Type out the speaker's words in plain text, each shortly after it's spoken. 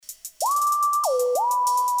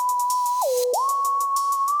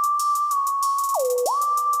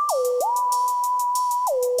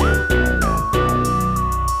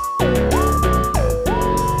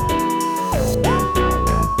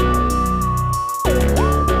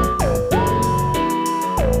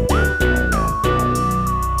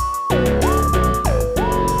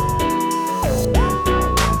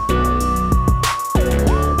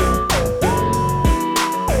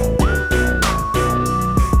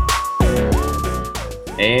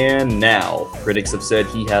And now, critics have said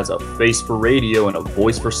he has a face for radio and a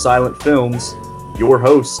voice for silent films. Your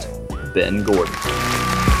host, Ben Gordon.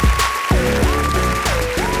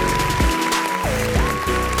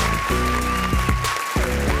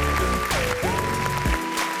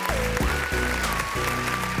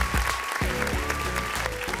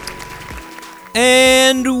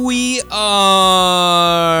 And we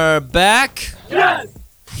are back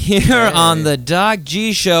here on the Doc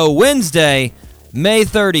G Show, Wednesday, May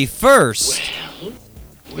 31st.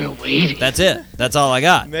 We're waiting. That's it. That's all I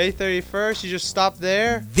got. May 31st, you just stopped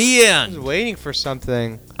there? The I was end. waiting for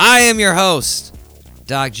something. I am your host,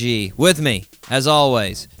 Doc G. With me, as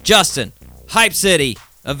always, Justin, Hype City,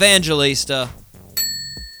 Evangelista.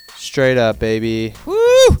 Straight up, baby.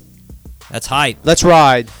 Woo! That's hype. Let's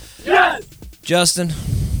ride. Justin,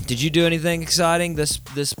 did you do anything exciting this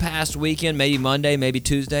past weekend? Maybe Monday, maybe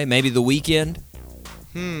Tuesday, maybe the weekend?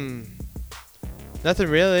 Nothing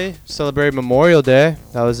really. Celebrated Memorial Day.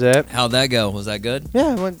 That was it. How'd that go? Was that good?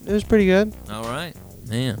 Yeah, it was pretty good. All right.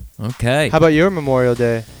 Man, okay. How about your Memorial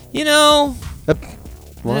Day? You know,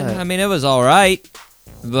 What? I mean, it was all right,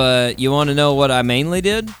 but you want to know what I mainly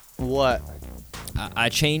did? What? I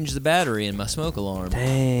changed the battery in my smoke alarm.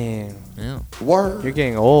 Dang. Yeah. You're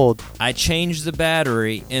getting old. I changed the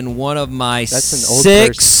battery in one of my That's an old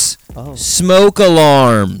 6 Oh. smoke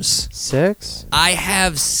alarms. 6? I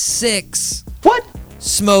have 6 What?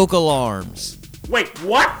 smoke alarms Wait,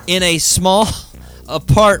 what? in a small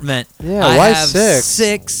apartment. Yeah, I why have 6?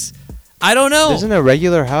 6. I don't know. Doesn't a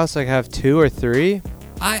regular house like have 2 or 3?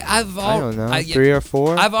 I don't know. 3 or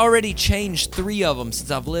 4? I've already changed 3 of them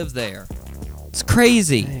since I've lived there. It's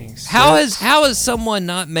crazy. Dang, How 6? has someone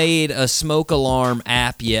not made a smoke alarm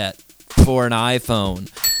app yet for an iPhone?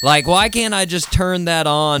 Like, why can't I just turn that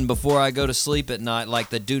on before I go to sleep at night, like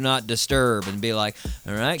the do not disturb, and be like,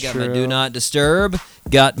 all right, got my True. do not disturb,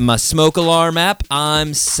 got my smoke alarm app,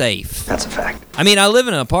 I'm safe. That's a fact. I mean, I live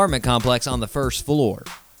in an apartment complex on the first floor.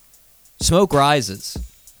 Smoke rises.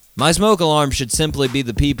 My smoke alarm should simply be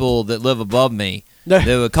the people that live above me that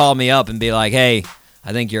would call me up and be like, hey,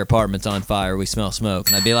 I think your apartment's on fire. We smell smoke.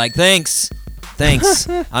 And I'd be like, thanks.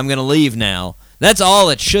 I'm going to leave now. That's all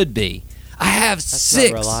it should be. I have That's not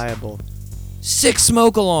 6 reliable.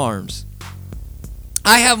 smoke alarms.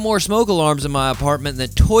 I have more smoke alarms in my apartment than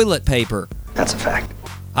toilet paper. That's a fact.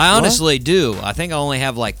 I honestly do. I think I only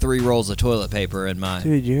have like 3 rolls of toilet paper in my...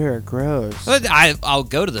 Dude, you're gross. But I'll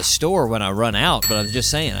go to the store when I run out, but I'm just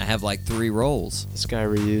saying I have like 3 rolls. This guy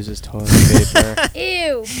reuses toilet paper.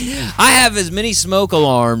 Ew. I have as many smoke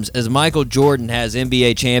alarms as Michael Jordan has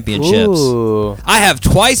NBA championships. Ooh. I have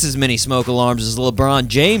twice as many smoke alarms as LeBron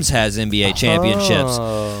James has NBA championships.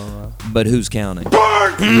 Oh. But who's counting?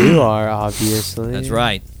 You are, obviously. That's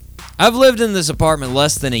right. I've lived in this apartment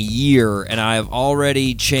less than a year, and I have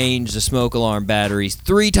already changed the smoke alarm batteries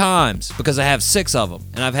 3 times because I have 6 of them,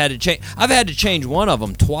 and I've had to change one of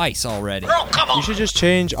them twice already. You should just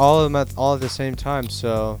change all of them all at the same time,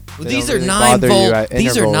 so Well, they these don't are really 9 bother you volt. at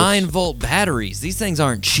These are intervals. 9-volt batteries. These things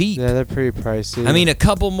aren't cheap. Yeah, they're pretty pricey. I mean, a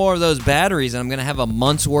couple more of those batteries, and I'm gonna have a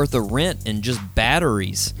month's worth of rent in just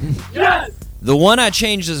batteries. The one I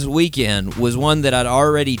changed this weekend was one that I'd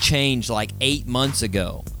already changed like 8 months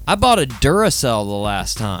ago. I bought a Duracell the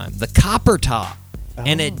last time, the copper top,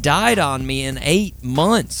 and it died on me in 8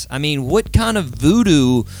 months. I mean, what kind of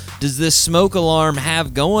voodoo does this smoke alarm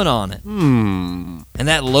have going on it? And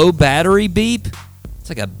that low battery beep, it's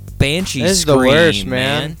like a banshee This is scream, the worst,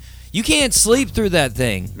 man. You can't sleep through that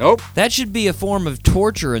thing. Nope. That should be a form of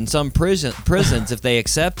torture in some prisons if they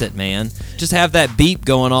accept it, man. Just have that beep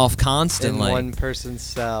going off In constantly. one person's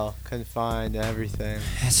cell, confined and everything.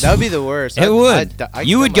 That would be the worst. It would. I'd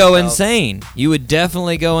You kill would go myself. insane. You would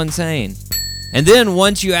definitely go insane. And then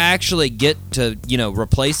once you actually get to,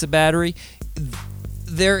 replace the battery,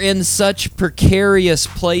 they're in such precarious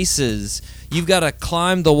places. You've got to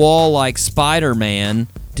climb the wall like Spider-Man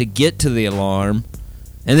to get to the alarm.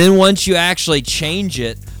 And then once you actually change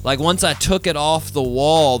it, like once I took it off the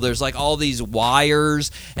wall, there's like all these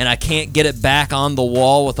wires, and I can't get it back on the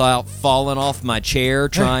wall without falling off my chair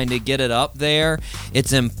trying to get it up there.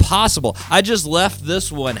 It's impossible. I just left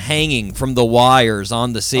this one hanging from the wires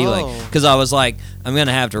on the ceiling because I was like, I'm going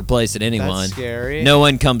to have to replace it anyway. That's scary. No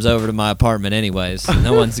one comes over to my apartment anyways.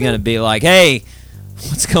 No one's going to be like, hey,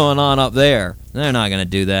 what's going on up there? They're not going to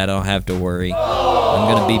do that. I don't have to worry. I'm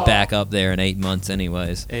going to be back up there in 8 months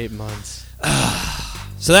anyways. 8 months.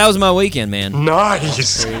 So that was my weekend, man.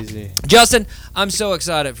 Nice. Crazy. Justin, I'm so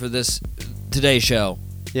excited for today's show.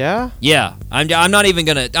 Yeah? Yeah, I'm not even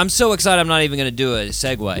gonna. I'm so excited. I'm not even gonna do a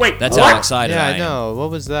segue. Wait, that's what? how excited Yeah, I I am. know. What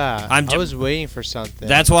was that? I'm I was waiting for something.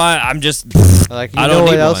 That's why I'm just. like, I you don't know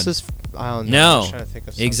what need else one. is... I don't know. I was No, trying to think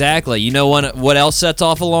of something. exactly. You know what else sets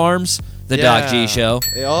off alarms? The Doc G Yeah. Show.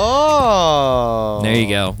 Oh. There you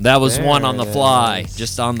go. That was one on the There it fly, is.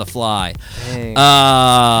 just on the fly. Dang.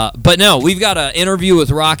 But no, we've got an interview with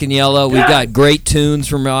Rock and Yellow. We've got great tunes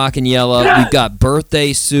from Rock and Yellow. We've got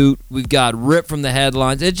Birthday Suit. We've got Rip from the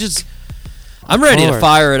Headlines. It just, I'm ready to course.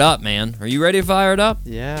 fire it up, man. Are you ready to fire it up?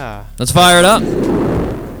 Yeah. Let's fire it up.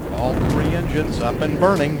 All 3 engines up and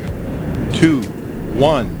burning. 2,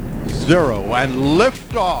 1, 0, and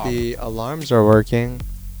lift off. The alarms are working.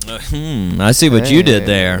 I see what you did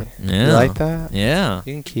there. Yeah. You like that? Yeah.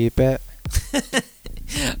 You can keep it.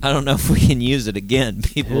 I don't know if we can use it again.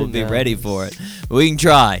 People Who will be ready knows? for it. But we can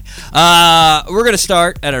try. We're going to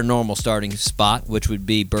start at our normal starting spot, which would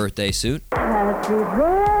be Birthday Suit. Happy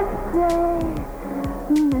birthday,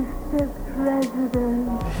 Mr.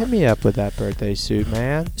 President. Hit me up with that birthday suit,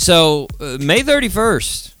 man. So, May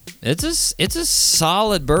 31st. It's a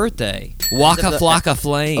solid birthday. Waka Flocka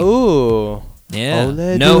Flame. Ooh. Yeah.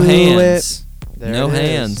 Ole No do hands. There No it is.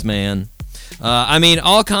 hands, man. I mean,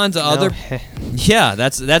 all kinds of No other. hands. Yeah,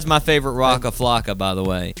 that's my favorite Waka Flocka, by the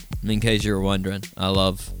way. In case you were wondering, I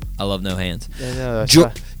love No Hands. I know, that's Jo-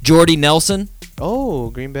 a- Jordy Nelson. oh,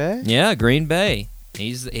 Green Bay. Yeah, Green Bay.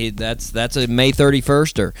 That's a May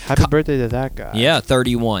 31ster. Happy birthday to that guy. Yeah,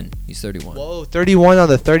 31. He's 31. Whoa, 31 on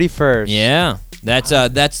the 31st. Yeah, that's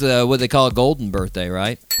what they call a golden birthday,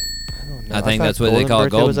 right? I don't know. I think thought that's what they call a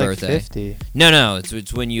birthday was golden like birthday. 50. No,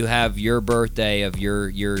 it's when you have your birthday of your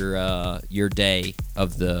day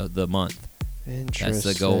of the month.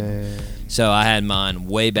 Interesting. the golden. So I had mine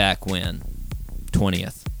way back when,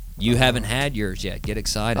 20th. You haven't had yours yet. Get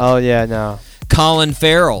excited. Oh yeah, no. Colin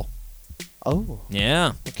Farrell. Oh.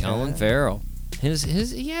 Yeah, Okay. Colin Farrell.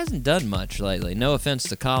 He hasn't done much lately. No offense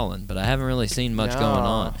to Colin, but I haven't really seen much going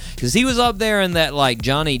on. Because he was up there in that like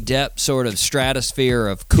Johnny Depp sort of stratosphere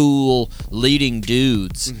of cool leading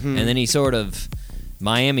dudes, Mhm. and then he sort of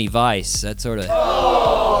Miami Vice. That sort of hit a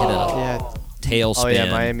Yeah. tailspin. Oh yeah,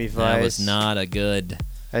 Miami That was Vice. not a good.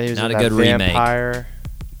 And he was not in a that good remake. vampire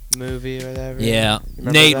movie or whatever. Yeah,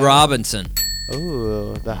 Remember Nate that? Robinson.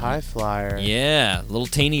 Ooh, the high flyer. Yeah, little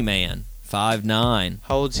teeny man, 5'9",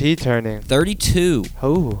 How old's he turning? 32.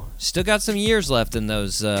 Oh. Still got some years left in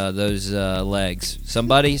those legs.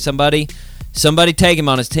 Somebody take him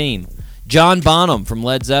on his team. John Bonham from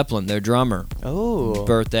Led Zeppelin, their drummer. Oh.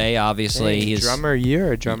 Birthday, obviously. Dang, He's drummer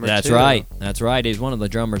year or drummer That's two? right. That's right. He's one of the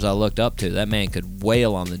drummers I looked up to. That man could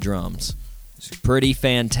wail on the drums. It's pretty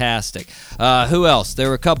fantastic. Who else? There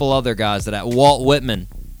were a couple other guys Walt Whitman,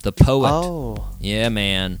 the poet. Oh. Yeah,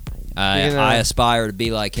 man. You're gonna- I aspire to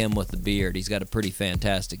be like him with the beard. He's got a pretty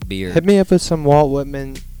fantastic beard. Hit me up with some Walt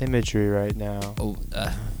Whitman imagery right now. Oh,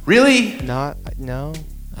 Really? Not no.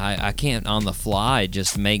 I can't on the fly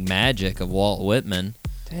just make magic of Walt Whitman,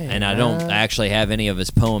 Dang, and I don't man. actually have any of his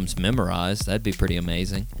poems memorized. That'd be pretty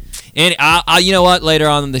amazing. And you know what? Later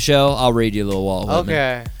on in the show, I'll read you a little Walt Whitman.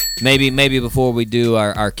 Okay. Maybe before we do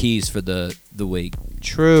our keys for the week.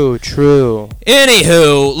 True.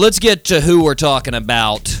 Anywho, let's get to who we're talking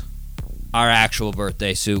about. Our actual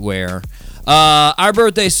birthday suit wearer. Our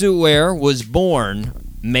birthday suit wearer was born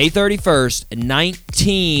May 31st,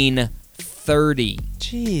 1930.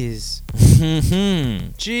 Jeez.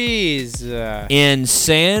 Jeez. In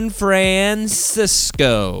San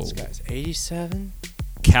Francisco, This guy's 87.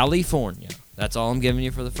 California. That's all I'm giving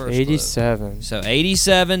you for the first clue. 87. So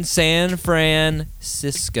 87, San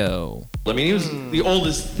Francisco. I mean, he was the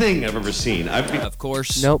oldest thing I've ever seen. Of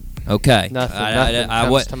course. Nope. Okay. Nothing. I nothing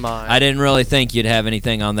comes to mind. I didn't really think you'd have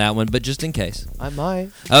anything on that one, but just in case. I might.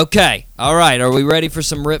 Okay. All right. Are we ready for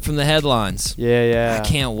some rip from the headlines? Yeah. I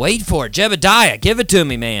can't wait for it. Jebediah, give it to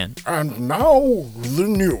me, man. And now the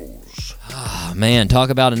news. Oh, man, talk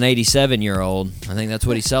about an 87-year-old. I think that's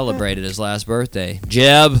what he celebrated his last birthday.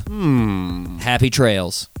 Jeb, happy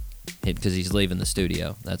trails. Because he's leaving the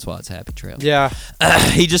studio. That's why it's happy trails. Yeah.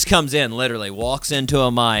 He just comes in, literally, walks into a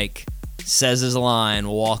mic, says his line,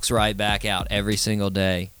 walks right back out every single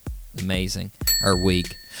day. Amazing. Or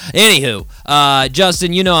week. Anywho,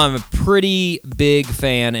 Justin, you know I'm a pretty big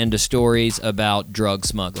fan into stories about drug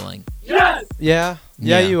smuggling. Yeah, Yeah.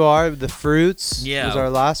 you are. The fruits Yeah. was our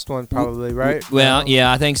last one, probably, right? Well, No?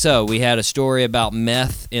 yeah, I think so. We had a story about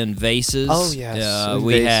meth in vases. Oh, yes, in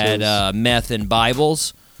we had vases. meth in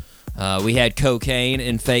Bibles. We had cocaine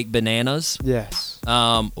in fake bananas. Yes.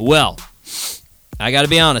 Well, I got to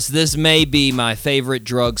be honest. This may be my favorite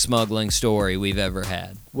drug smuggling story we've ever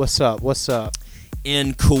had. What's up?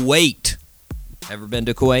 In Kuwait, Ever been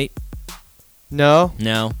to Kuwait? No.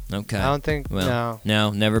 No? Okay. I don't think. No,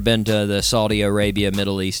 never been to the Saudi Arabia,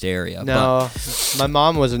 Middle East area. No. My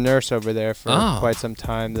mom was a nurse over there for Oh. quite some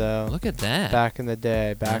time, though. Look at that. Back in the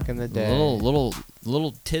day.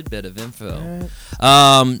 Little tidbit of info.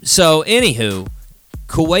 Alright. So, anywho,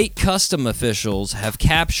 Kuwait custom officials have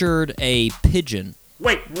captured a pigeon.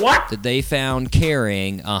 Wait, what? That they found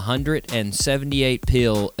carrying 178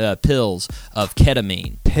 pills of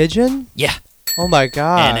ketamine. Pigeon? Yeah. Oh my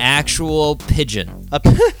god. An actual pigeon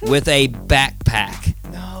with a backpack.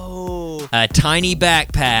 No. A tiny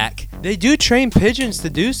backpack. They do train pigeons to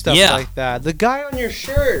do stuff Yeah. like that. The guy on your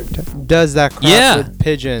shirt does that crap Yeah. with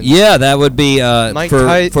pigeons. Yeah, that would be for Mike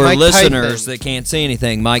listeners Tyson. that can't see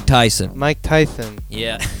anything. Mike Tyson. Mike Tyson.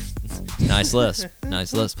 Yeah. Nice list.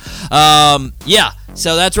 Nice list. Yeah,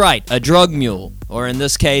 so that's right. A drug mule, or in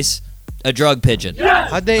this case, a drug pigeon.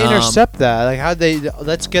 How'd they intercept that? Like, how'd they?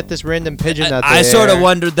 Let's get this random pigeon out there. I sort of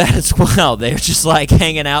wondered that as well. They're just like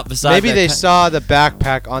hanging out beside. Maybe they saw the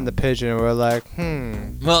backpack on the pigeon and were like,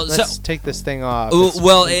 Well, let's take this thing off. Ooh, It's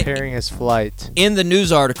well, impairing his flight. In the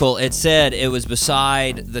news article, it said it was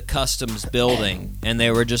beside the customs building, and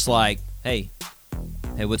they were just like, "Hey,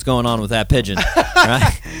 what's going on with that pigeon?"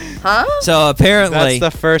 Right? Huh? So apparently,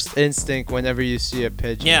 That's the first instinct whenever you see a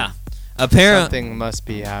pigeon. yeah. Apparently, something must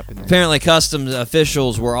be happening. Apparently, customs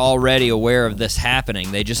officials were already aware of this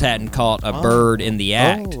happening. They just hadn't caught a bird in the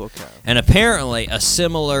act. Oh, okay. And apparently, a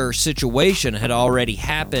similar situation had already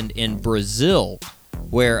happened in Brazil,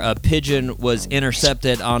 where a pigeon was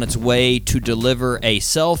intercepted on its way to deliver a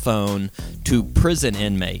cell phone to prison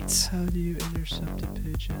inmates. How do you intercept a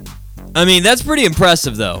pigeon? I mean, that's pretty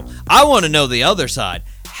impressive, though. I want to know the other side.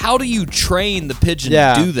 How do you train the pigeon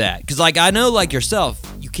Yeah. to do that? Because, like, I know, like yourself,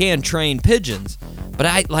 you can train pigeons, but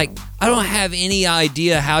I don't have any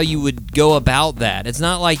idea how you would go about that. It's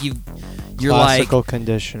not like you're Classical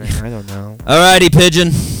conditioning. I don't know. alrighty, pigeon.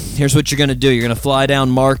 Here's what you're gonna do. You're gonna fly down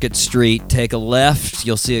Market Street, take a left.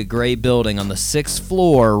 You'll see a gray building on the 6th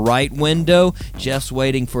floor, right window. Jeff's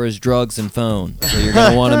waiting for his drugs and phone. So you're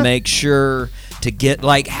gonna want to make sure to get,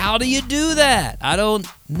 like, how do you do that? I don't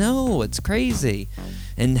know. It's crazy.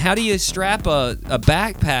 And how do you strap a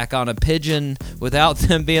backpack on a pigeon without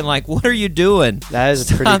them being like, what are you doing? That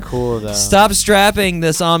is pretty cool, though. Stop strapping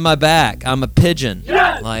this on my back. I'm a pigeon.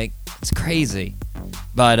 Like, it's crazy.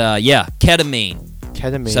 But, yeah, ketamine.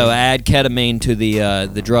 Ketamine. So add ketamine to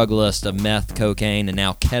the drug list of meth, cocaine, and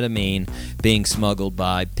now ketamine being smuggled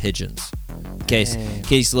by pigeons. In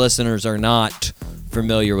case listeners are not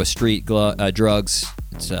familiar with street drugs,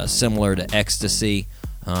 it's similar to ecstasy.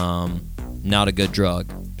 Not a good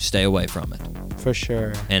drug. Stay away from it. For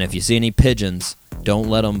sure. And if you see any pigeons, don't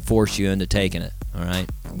let them force you into taking it. All right?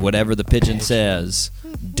 Whatever the pigeon says,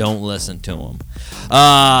 don't listen to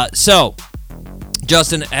them. So,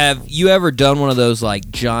 Justin, have you ever done one of those, like,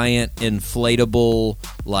 giant inflatable,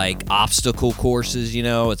 like, obstacle courses? You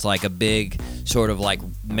know, it's like a big sort of, like,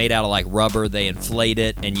 made out of, like, rubber. They inflate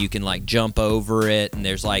it, and you can, like, jump over it, and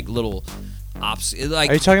there's, like, little... Are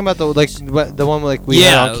you talking about the one like we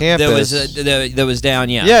had on campus? That was down,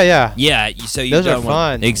 yeah. Yeah. So you've Those are done one.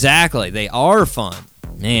 fun. Exactly, they are fun,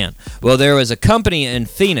 man. Well, there was a company in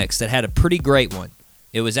Phoenix that had a pretty great one.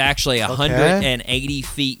 It was actually 180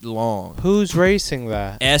 feet long. Who's racing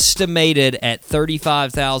that? Estimated at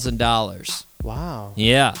 $35,000. Wow.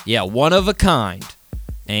 Yeah, one of a kind,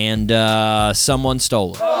 and someone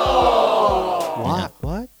stole it. What?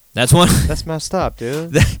 What? That's one. That's messed up,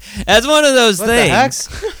 dude. That's one of those What the heck?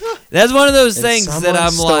 things. That's one of those And things that someone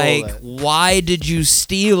I'm stole like, it. why did you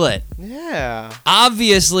steal it? Yeah.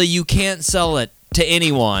 Obviously, you can't sell it to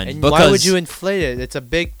anyone. And because, why would you inflate it? It's a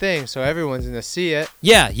big thing, so everyone's gonna see it.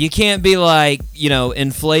 Yeah, you can't be like,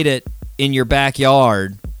 inflate it in your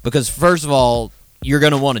backyard because, first of all, you're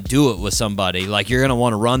going to want to do it with somebody. Like, you're going to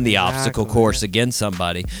want to run the obstacle course against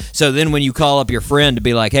somebody. So then when you call up your friend to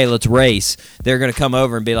be like, hey, let's race, they're going to come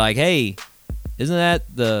over and be like, hey, isn't that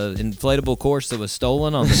the inflatable course that was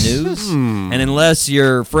stolen on the news? And unless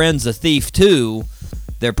your friend's a thief too,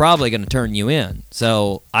 they're probably going to turn you in.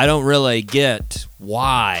 So I don't really get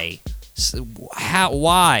why.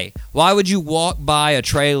 Why would you walk by a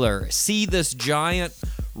trailer, see this giant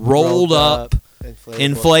rolled up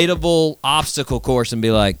inflatable obstacle course and be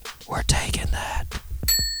like, we're taking that.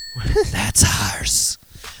 That's ours.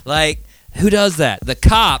 Like, who does that? The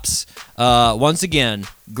cops, once again,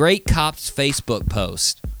 great cops Facebook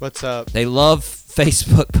post. What's up? They love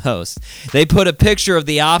Facebook posts. They put a picture of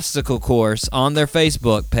the obstacle course on their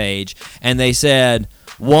Facebook page, and they said,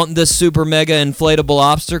 want this super mega inflatable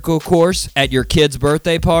obstacle course at your kid's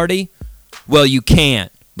birthday party? Well, you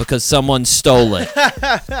can't, because someone stole it.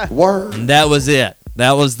 Word. And that was it.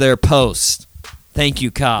 That was their post. Thank you,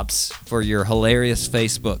 cops, for your hilarious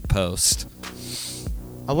Facebook post.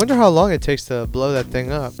 I wonder how long it takes to blow that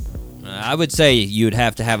thing up. I would say you'd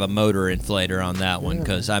have to have a motor inflator on that one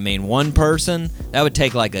because, I mean, one person, that would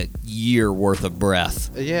take like a year worth of breath.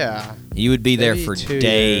 Yeah. You would be there Maybe for 2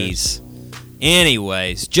 days.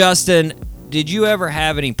 Anyways, Justin, did you ever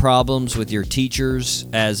have any problems with your teachers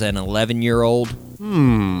as an 11-year-old?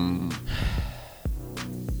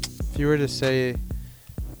 If you were to say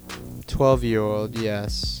 12-year-old,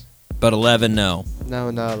 yes. But 11, no. No,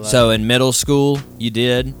 not 11. So in middle school, you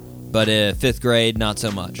did, but in 5th grade, not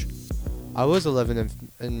so much. I was 11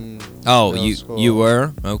 in Oh, middle school. you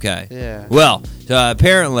were? Okay. Yeah. Well,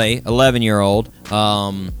 apparently, 11-year-old,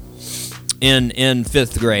 in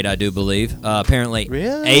 5th grade, I do believe. Apparently,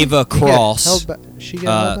 Really? Ava Cross. She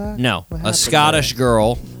got held back? No, What a happened Scottish there?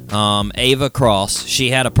 girl, Ava Cross. She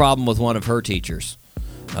had a problem with one of her teachers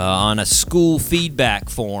on a school feedback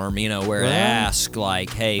form. You know, where it asks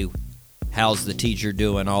like, "Hey, how's the teacher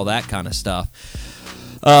doing?" All that kind of stuff.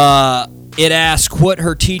 It asked what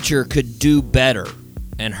her teacher could do better,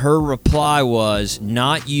 and her reply was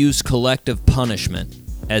not use collective punishment,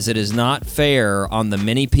 as it is not fair on the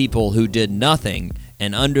many people who did nothing,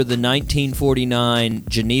 and under the 1949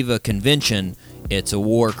 Geneva Convention, it's a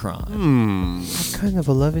war crime. What kind of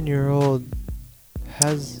 11-year-old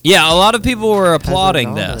has... Yeah, a lot of people were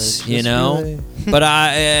applauding knowledge? this, you It's know, really- but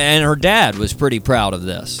and her dad was pretty proud of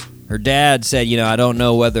this. Her dad said, you know, I don't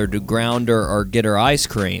know whether to ground her or get her ice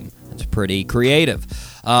cream. It's pretty creative.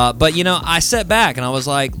 But, you know, I sat back and I was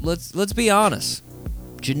like, let's be honest.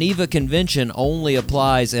 Geneva Convention only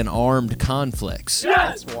applies in armed conflicts.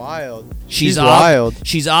 That's wild. She's wild.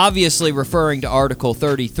 She's obviously referring to Article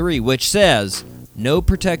 33, which says, no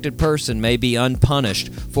protected person may be unpunished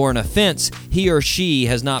for an offense he or she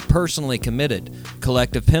has not personally committed.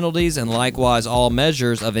 Collective penalties and likewise all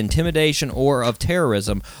measures of intimidation or of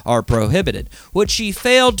terrorism are prohibited. What she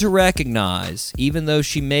failed to recognize, even though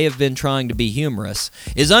she may have been trying to be humorous,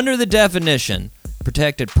 is under the definition,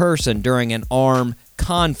 protected person during an armed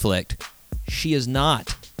conflict. She is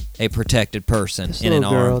not a protected person This in an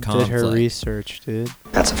little girl armed conflict. did her research, dude.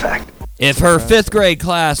 That's a fact. If her 5th grade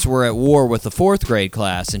class were at war with the 4th grade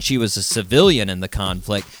class and she was a civilian in the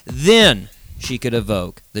conflict, then she could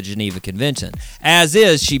evoke the Geneva Convention. As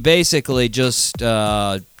is, she basically just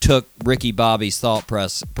took Ricky Bobby's thought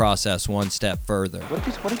process one step further. What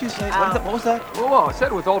did you say? What was that? Whoa, I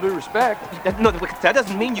said with all due respect. No, that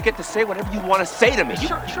doesn't mean you get to say whatever you want to say to me.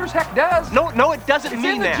 Sure as heck does. No, it doesn't It's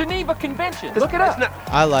mean in that. the Geneva Convention. Look it up.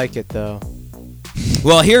 I like it, though.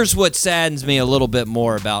 Well, here's what saddens me a little bit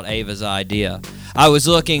more about Ava's idea. I was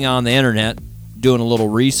looking on the internet, doing a little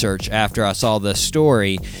research after I saw this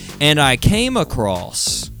story, and I came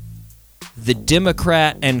across the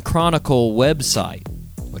Democrat and Chronicle website,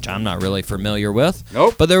 which I'm not really familiar with.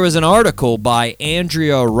 Nope. But there was an article by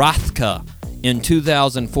Andrea Rothka in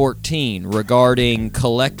 2014 regarding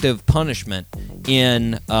collective punishment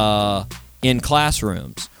in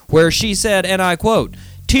classrooms, where she said, and I quote,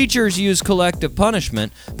 "Teachers use collective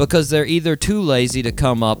punishment because they're either too lazy to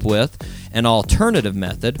come up with an alternative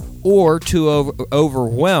method or too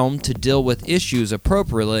overwhelmed to deal with issues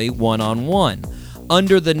appropriately one-on-one.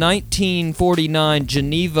 Under the 1949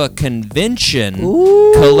 Geneva Convention,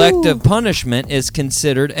 collective punishment is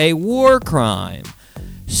considered a war crime.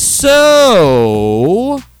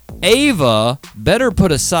 So, Ava better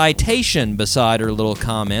put a citation beside her little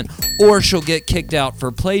comment or she'll get kicked out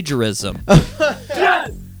for plagiarism."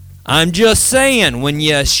 I'm just saying, when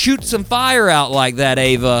you shoot some fire out like that,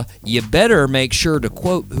 Ava, you better make sure to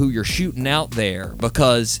quote who you're shooting out there,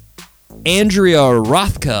 because Andrea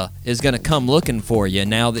Rothka is going to come looking for you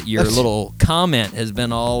now that your little comment has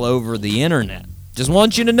been all over the internet. Just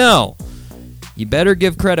want you to know, you better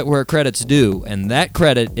give credit where credit's due, and that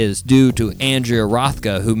credit is due to Andrea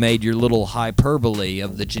Rothka, who made your little hyperbole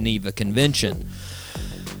of the Geneva Convention.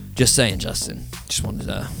 Just saying, Justin. Just wanted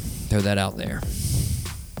to throw that out there.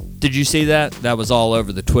 Did you see that? That was all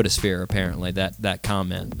over the Twittersphere, apparently, that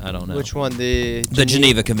comment. I don't know. Which one? The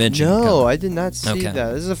Geneva Convention. No, I did not see Okay.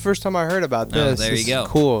 that. This is the first time I heard about this. Oh, there you This go. is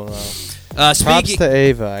cool. Props to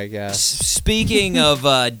Ava, I guess. Speaking of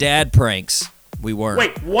dad pranks, we weren't.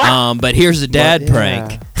 Wait, what? But here's a dad What-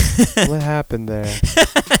 prank. What happened there?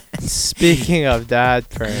 Speaking of dad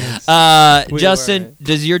pranks. We Justin, weren't.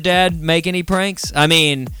 does your dad make any pranks? I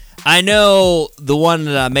mean, I know the one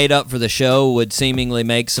that I made up for the show would seemingly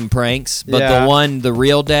make some pranks, but Yeah. the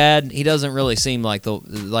real dad, he doesn't really seem like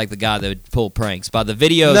the guy that would pull pranks. By the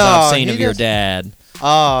videos No, I've seen he of your doesn't. dad,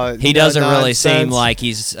 Oh, He doesn't really seem nonsense. like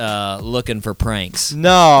he's looking for pranks.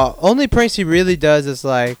 No, only pranks he really does is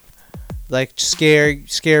like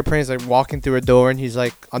scare pranks, like walking through a door and he's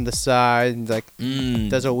like on the side and like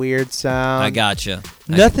does a weird sound. I gotcha.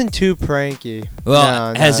 Nothing too pranky.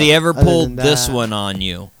 Well, No, has no, he ever other pulled than this that. one on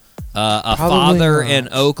you? A Probably father not. in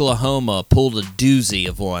Oklahoma pulled a doozy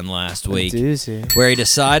of one last week, Doozy. where he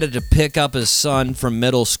decided to pick up his son from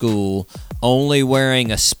middle school only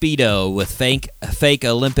wearing a Speedo with fake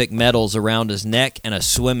Olympic medals around his neck and a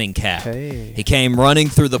swimming cap. Hey. He came running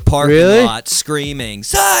through the parking Really? lot screaming,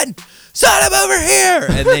 Son, I'm over here!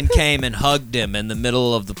 And then came and hugged him in the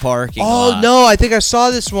middle of the parking lot. Oh no, I think I saw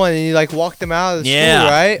this one and he like walked him out of the Yeah.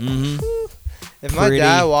 school, right? Mm-hmm. If my Pretty-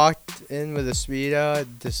 dad walked in with a Speedo,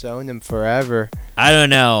 I'd disown him forever. I don't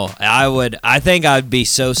know. I think I'd be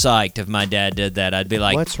so psyched if my dad did that. I'd be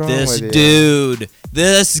like, What's wrong this with you?" dude,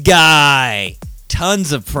 this guy.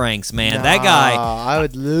 Tons of pranks, man. That guy. I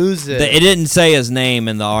would lose it. It didn't say his name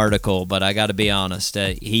in the article, but I got to be honest.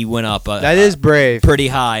 He went up That is brave. pretty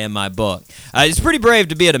high in my book. It's pretty brave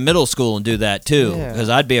to be at a middle school and do that, too, Yeah. because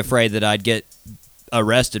I'd be afraid that I'd get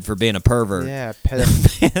arrested for being a pervert. Yeah,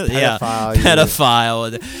 Yeah, pedophile. you-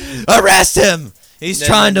 pedophile. Arrest him! He's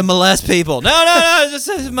trying to molest people. No, this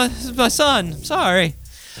is my son. Sorry.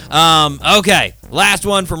 Okay, last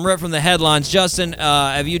one from the headlines. Justin,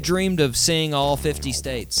 have you dreamed of seeing all 50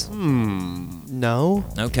 states? No.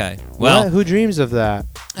 Okay. Well, What? Who dreams of that?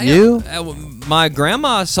 I- You? my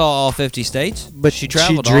grandma saw all 50 states, But she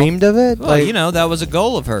traveled. She dreamed of it? Well, like, that was a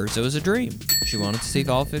goal of hers. It was a dream. She wanted to see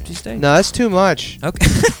all 50 states. No, that's too much. Okay.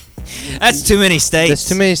 That's too many states. That's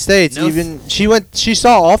too many states. No. Even she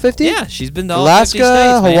saw all 50? Yeah, she's been to all Alaska, 50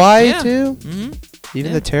 states, man. Hawaii Yeah. too? Mhm.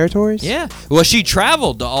 Even Yeah. the territories? Yeah. Well, she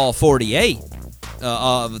traveled to all 48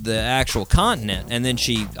 of the actual continent, and then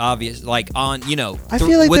she obviously on I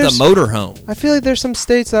feel like with a there's- motorhome. I feel like there's some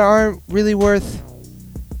states that aren't really worth.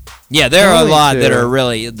 Yeah, there are a Going lot that to. are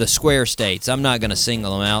really the square states. I'm not going to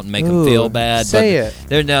single them out and make them Ooh, feel bad. say but it.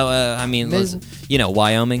 They're no. I mean, listen,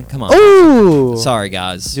 Wyoming. Come on. Ooh! Sorry,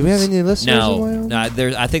 guys. Do we have any listeners in Wyoming? No,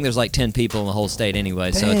 I think there's like 10 people in the whole state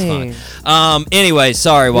anyway, so it's Dang. fine. Anyway,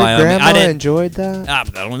 sorry, Your Wyoming. grandma I didn't. enjoyed that? I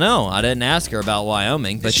don't know. I didn't ask her about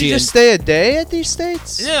Wyoming, but Did she just stay a day at these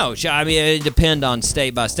states? No, I mean it depend on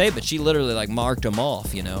state by state, but she literally like marked them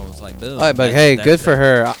off. It was like boom. All right, but that's- hey, that's good it. for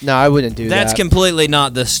her. No, I wouldn't do That's that. completely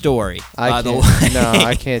not the story. By the way, No,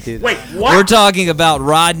 I can't do that. Wait, we're talking about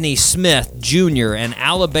Rodney Smith Jr., an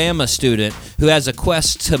Alabama student who has a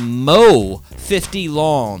quest to mow 50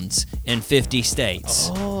 lawns in 50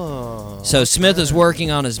 states. Oh. So Smith is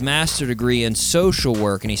working on his master's degree in social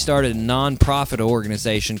work, and he started a non-profit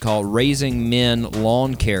organization called Raising Men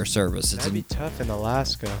Lawn Care Service. It's That'd be tough in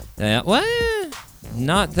Alaska. well,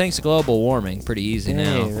 not thanks to global warming. Pretty easy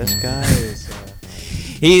now. Dang, this guy is.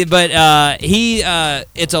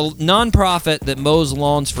 It's a non-profit that mows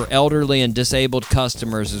lawns for elderly and disabled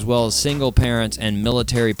customers, as well as single parents and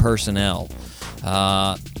military personnel.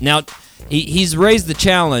 Now, he's raised the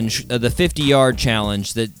challenge, the 50-yard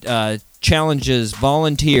challenge, that challenges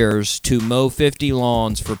volunteers to mow 50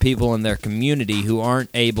 lawns for people in their community who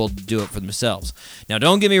aren't able to do it for themselves. Now,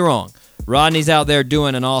 don't get me wrong. Rodney's out there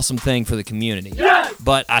doing an awesome thing for the community. Yes!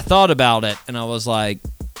 But I thought about it, and I was like,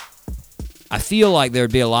 I feel like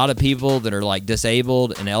there'd be a lot of people that are like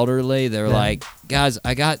disabled and elderly. They're like, guys,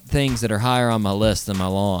 I got things that are higher on my list than my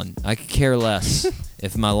lawn. I could care less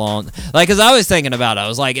if my lawn, because I was thinking about it. I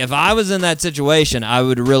was like, if I was in that situation, I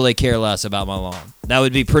would really care less about my lawn. That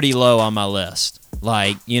would be pretty low on my list.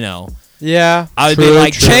 Yeah. I would be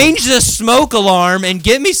like, change the smoke alarm and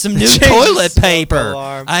get me some new Change the toilet smoke paper.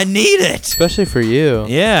 alarm. I need it. Especially for you.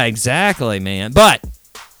 Yeah, exactly, man. But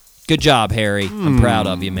good job, Harry. I'm proud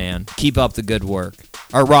of you, man. Keep up the good work.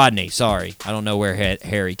 Or Rodney, sorry. I don't know where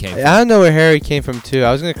Harry came from. I don't know where Harry came from, too.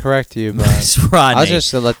 I was going to correct you, but It's Rodney. I was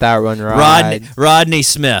just going to let that run right. Rodney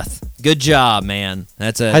Smith. Good job, man.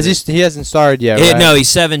 That's a. He hasn't started yet, right? No, he's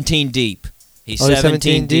 17 deep. He's Oh, he's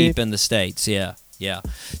 17 17 deep in the States. Yeah.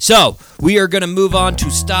 So we are going to move on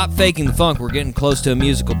to Stop Faking the Funk. We're getting close to a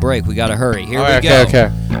musical break. We got to hurry. Here we go.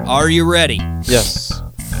 Okay. Are you ready? Yes.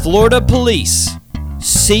 Florida police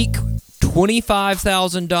seek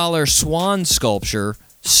 $25,000 swan sculpture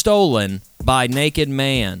stolen by naked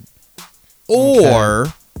man.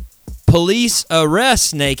 Or police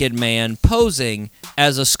arrest naked man posing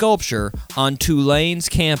as a sculpture on Tulane's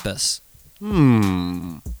campus.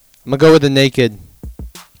 I'm going to go with the naked.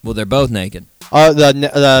 Well, they're both naked. I'm going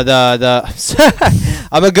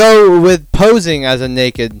to go with posing as a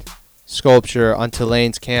naked sculpture on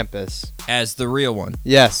Tulane's campus. As the real one.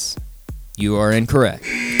 Yes. You are incorrect.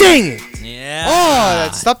 Dang it! Yeah. Oh,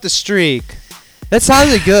 that stopped the streak. That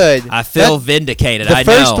sounded good. I feel vindicated.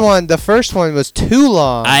 The first one was too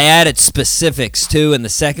long. I added specifics too in the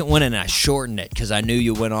second one, and I shortened it because I knew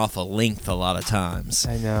you went off a length a lot of times.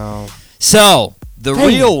 I know. So the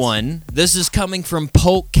real one. This is coming from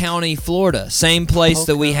Polk County, Florida. Same place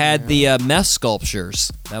that we had the mess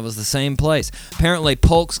sculptures. That was the same place. Apparently,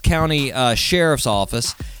 Polk County Sheriff's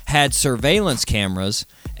Office had surveillance cameras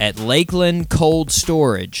at Lakeland Cold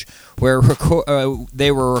Storage, where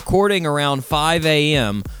they were recording around 5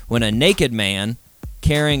 a.m. when a naked man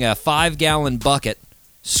carrying a 5-gallon bucket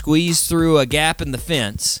squeezed through a gap in the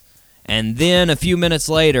fence, and then a few minutes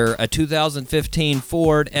later, a 2015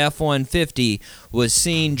 Ford F-150 was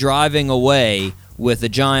seen driving away with a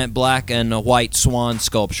giant black and a white swan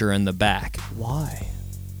sculpture in the back. Why?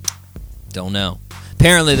 Don't know.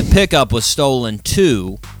 Apparently, the pickup was stolen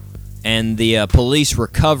too, and the police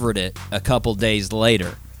recovered it a couple days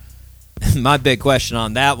later. My big question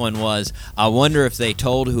on that one was, I wonder if they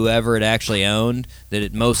told whoever it actually owned that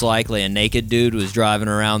it most likely a naked dude was driving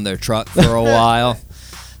around their truck for a while.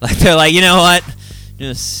 Like, they're like, you know what?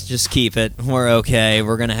 Just keep it. We're okay.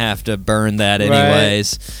 We're going to have to burn that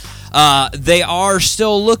anyways. Right. They are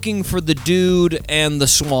still looking for the dude and the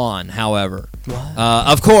swan, however.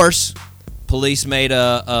 Of course, police made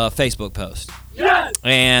a Facebook post. Yes!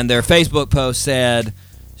 And their Facebook post said,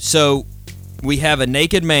 so we have a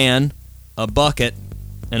naked man, a bucket,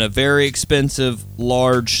 and a very expensive,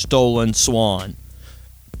 large, stolen swan.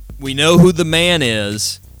 We know who the man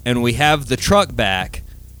is, and we have the truck back,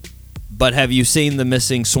 but have you seen the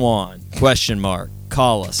missing swan? ?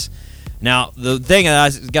 Call us. Now, the thing I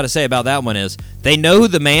got to say about that one is, they know who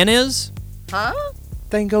the man is. Huh?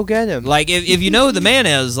 Then go get him. Like, if you know who the man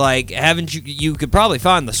is, like, haven't you could probably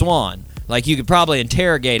find the swan. Like, you could probably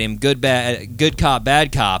interrogate him, good cop,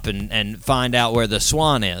 bad cop, and find out where the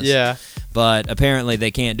swan is. Yeah. But apparently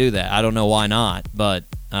they can't do that. I don't know why not, but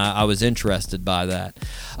I was interested by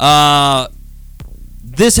that.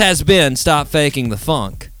 This has been Stop Faking the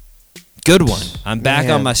Funk. Good one. I'm back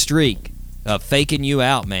on my streak of faking you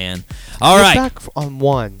out, man. All right. Back on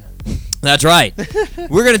one. That's right.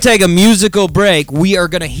 We're going to take a musical break. We are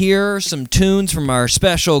going to hear some tunes from our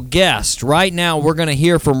special guest. Right now, we're going to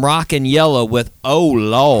hear from Rockin' Yellow with Oh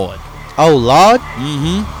Lord. Oh Lord?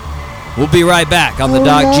 Mm-hmm. We'll be right back on the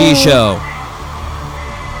Doc G Show.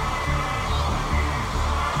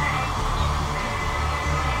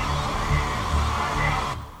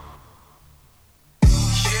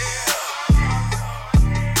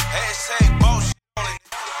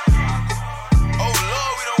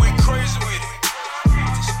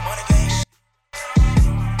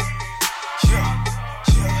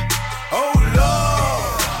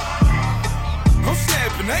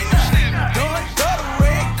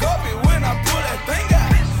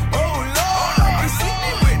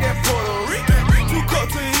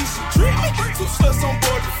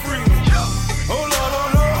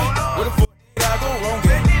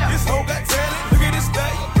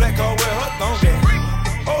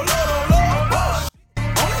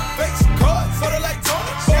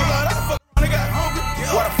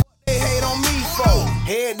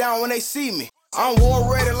 When they see me, I'm war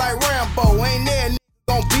ready like Rambo. Ain't there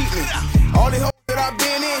gon' beat me. All the hoes that I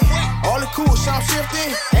been in, all the cool shop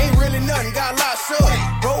shifting, ain't really nothing. Got lots of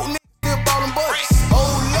broke niggas still ballin' bucks.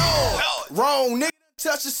 Oh Lord, wrong nigga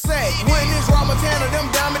touch the sack. When this Rob Montana,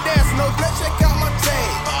 them diamond dancing, no let's check out my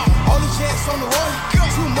tag. All the jets on the road,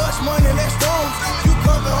 too much money, let's go. You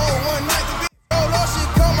come the whole one night, the bitch, oh Lord, shit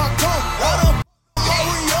come, I come. What up,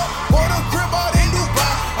 hurry up, for the crib out in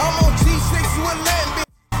Dubai. I'm on G6 with Latin bitch.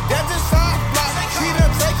 That's just how I fly. She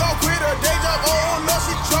done take off, quit her day job. Oh no,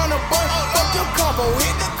 she tryna burn. Fuck your combo,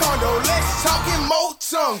 hit the condo. Let's talk in more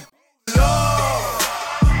tongue. Lord,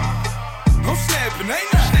 I'm snapping,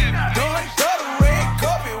 ain't I? Done got a red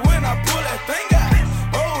carpet when I pull that thing out.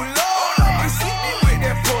 Oh Lord, they see me with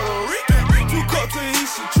that Puerto Rican. 2 cups of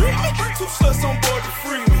Eastern treatment, 2 sluts on board to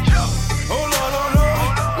free me. Oh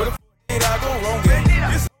Lord, where the f*** did I go wrong at?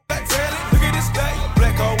 This black talent, look at this thing.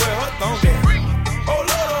 Black all wear her thong at.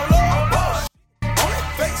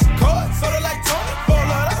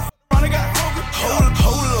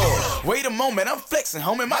 Wait a moment, I'm flexing,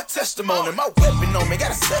 homie, my testimony, my weapon on me,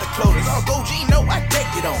 got a set of clothing, all go G, know I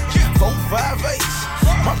decked it on. 4, 5,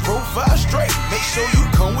 8, my profile straight, make sure you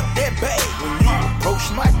come with that bag when you approach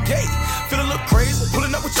my gate. Feel a little crazy,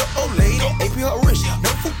 pulling up with your old lady, AP her rich,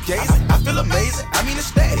 no fugazi, I feel amazing, I mean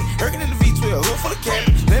ecstatic, hurricane in the V12, hood full of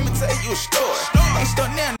cabins, let me tell you a story, ain't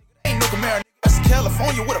stuck now, ain't no Camaro, that's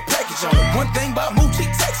California with a package on it. One thing about Moochie,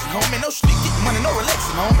 Texas, homie, no street, get money, no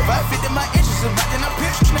relaxing, homie. If I fit in my interests, if I then I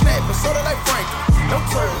picture snapping, so that like Franklin. No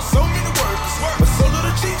turtles, so many workers, but so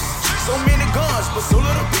little chiefs. So So many guns, but so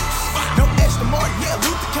little peace. No extra Martin, yeah,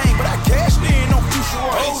 Luther King, but I cashed in on future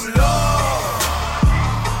rights. Oh Lord,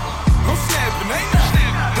 I'm snapping, ain't I?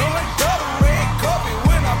 Don't let go the red carpet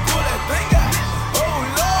when I pull that thing out. Oh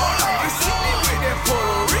Lord, you see me with that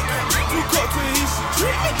Puerto Rican. 2 cups to each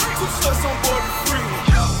treatment, 2 sluts on board the free.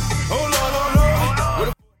 Oh Lord,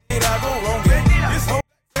 where the fuck did I go wrong at? This whole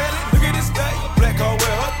look at this thing, black car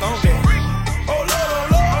where her thumb at. Oh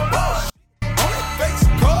Lord, on that face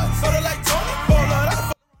card, sorta like Tony. Oh Lord,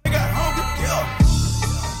 I got hungry, yeah.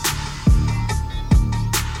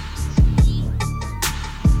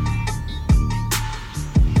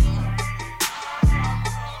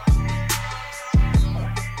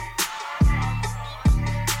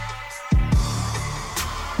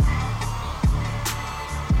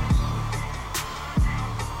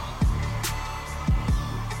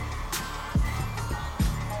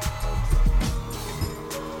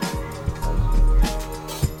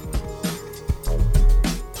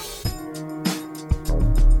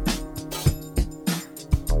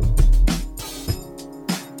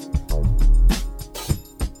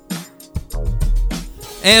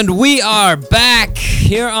 And we are back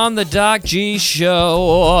here on the Doc G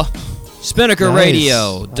Show. Spinnaker Nice. Radio,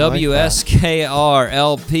 I like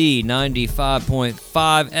WSKR-LP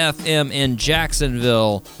 95.5 FM in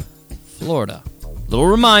Jacksonville, Florida. Little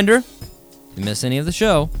reminder, if you miss any of the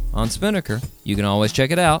show on Spinnaker, you can always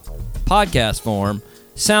check it out. Podcast form,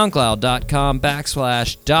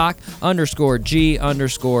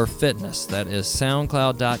 SoundCloud.com/doc_G_fitness. That is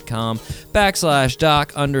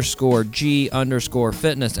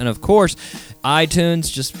SoundCloud.com/doc_G_fitness. And of course,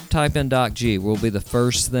 iTunes, just type in Doc G. Will be the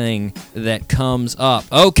first thing that comes up.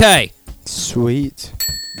 Okay. Sweet.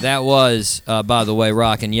 That was, by the way,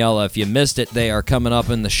 Rockin' Yella. If you missed it, they are coming up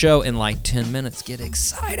in the show in like 10 minutes. Get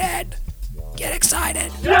excited. Get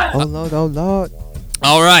excited. Oh Lord, oh Lord.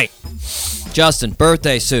 All right. Justin,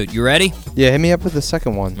 birthday suit. You ready? Yeah, hit me up with the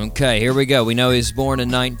second one. Okay, here we go. We know he was born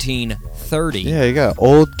in 1930. Yeah, you got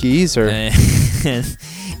old geezer. In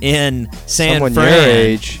San Someone Fran. your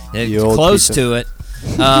age, you old Close piece to it.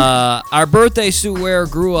 Our birthday suit wearer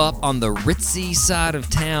grew up on the ritzy side of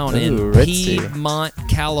town in Ooh, ritzy. Piedmont,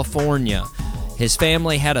 California. His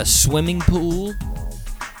family had a swimming pool.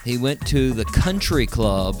 He went to the country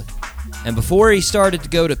club. And before he started to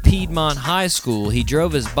go to Piedmont High School, he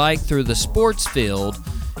drove his bike through the sports field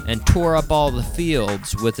and tore up all the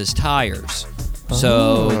fields with his tires.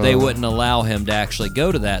 So they wouldn't allow him to actually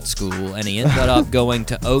go to that school, and he ended up going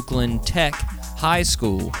to Oakland Tech High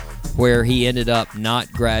School, where he ended up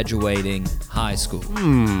not graduating high school.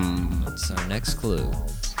 That's our next clue.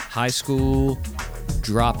 High school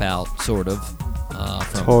dropout, sort of.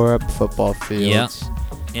 From Tore up football fields. Yeah.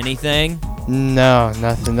 Anything? No,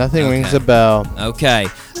 nothing. Nothing Okay. rings a bell. Okay.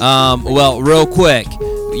 Well, real quick,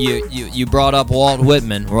 you brought up Walt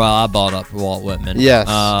Whitman. Well, I brought up Walt Whitman. Yes.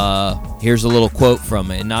 Here's a little quote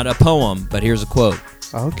from it. Not a poem, but here's a quote.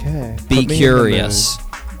 Okay. Be Put me in the curious,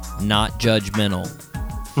 not judgmental.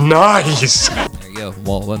 Nice. There you go,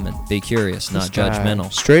 Walt Whitman. Be curious, mood. not This guy, judgmental.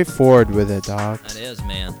 Straightforward with it, dog. That is,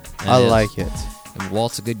 man. That I is. like it. And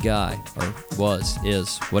Walt's a good guy, or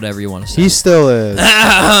is, whatever you want to say. He still is.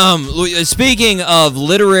 Speaking of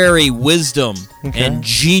literary wisdom Okay. and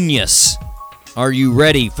genius, are you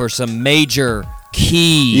ready for some major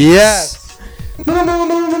keys? Yes.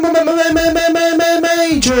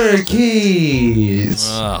 Major keys.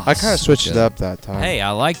 Oh, I kind of so switched good. it up that time. Hey,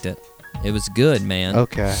 I liked it. It was good, man.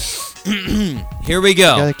 Okay. Here we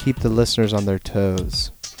go. Gotta keep the listeners on their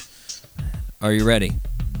toes. Are you ready?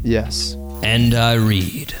 Yes. And I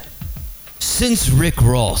read. Since Rick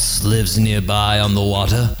Ross lives nearby on the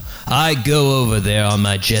water, I go over there on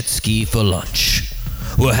my jet ski for lunch.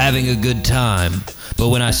 We're having a good time, but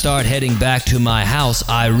when I start heading back to my house,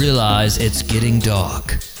 I realize it's getting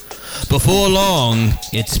dark. Before long,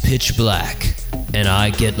 it's pitch black, and I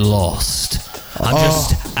get lost. I'm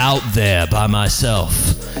just out there by myself,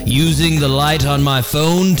 using the light on my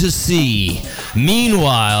phone to see.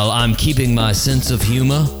 Meanwhile, I'm keeping my sense of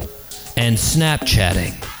humor and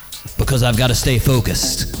Snapchatting, because I've got to stay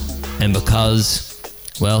focused, and because,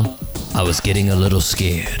 well, I was getting a little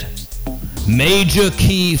scared. Major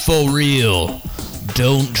key for real.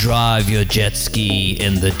 Don't drive your jet ski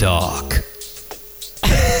in the dark.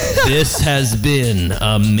 This has been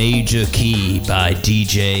a Major Key by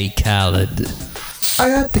DJ Khaled. I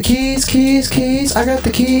got the keys, keys, keys. I got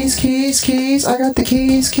the keys, keys, keys. I got the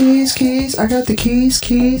keys, keys, keys. I got the keys,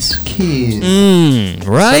 keys, keys.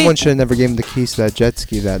 Right? Someone should have never gave him the keys to that jet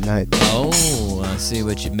ski that night. Oh, Let's see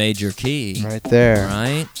what you major key. Right there.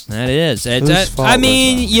 Right? That is. Whose fault I was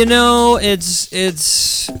mean, that? you know,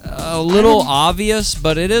 it's a little obvious,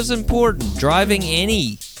 but it is important. Driving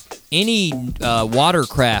any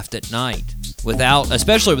watercraft at night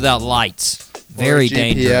especially without lights, very or GPS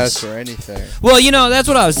dangerous. or anything. Well, you know, that's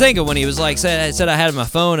what I was thinking when he was like said I had my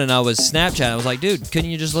phone and I was Snapchatting. I was like, dude,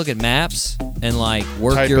 couldn't you just look at maps and like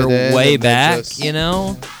work Type your it in way and back? just- You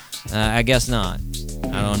know, I guess not.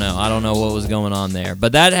 I don't know. I don't know what was going on there,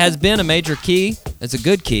 but that has been a major key. It's a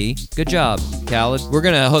good key. Good job, Khaled. We're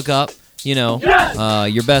gonna hook up. You know,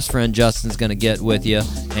 your best friend Justin's gonna get with you,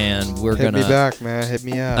 and we're Hit gonna me back, man. Hit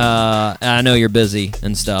me up. I know you're busy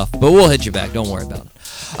and stuff, but we'll hit you back. Don't worry about it.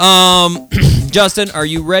 Justin, are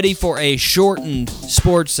you ready for a shortened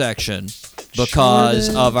sports section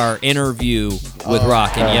because of our interview with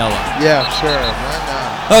Rock and Yellow? Yeah, sure.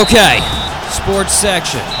 Why not? Okay, sports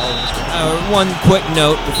section. One quick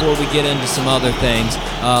note before we get into some other things.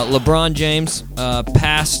 LeBron James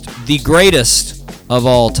passed the greatest of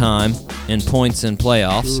all time in points in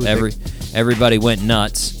playoffs. Ooh, Everybody went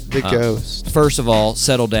nuts. The ghost. First of all,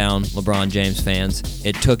 settle down, LeBron James fans.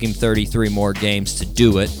 It took him 33 more games to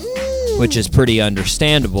do it, which is pretty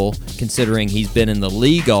understandable considering he's been in the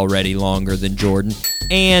league already longer than Jordan,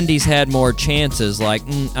 and he's had more chances, like,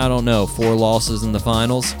 I don't know, 4 losses in the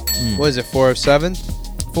finals. What is it, 4 of 7?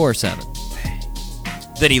 4 or 7.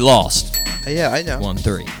 That he lost. Yeah, I know.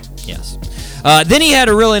 1-3, yes. Then he had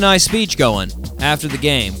a really nice speech going after the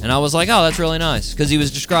game, and I was like, oh, that's really nice, because he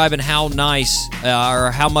was describing how nice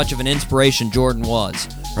or how much of an inspiration Jordan was,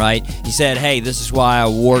 right? He said, hey, this is why I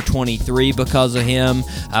wore 23 because of him.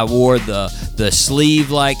 I wore the sleeve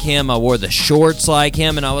like him. I wore the shorts like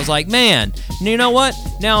him, and I was like, man, you know what?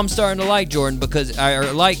 Now I'm starting to like Jordan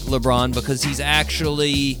or like LeBron because he's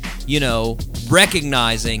actually, you know,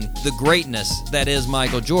 recognizing the greatness that is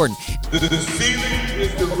Michael Jordan. The ceiling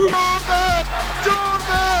is the roof.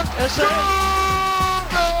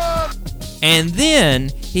 And then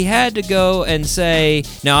he had to go and say,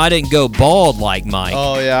 now I didn't go bald like Mike.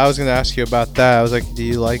 Oh yeah, I was gonna ask you about that. I was like, did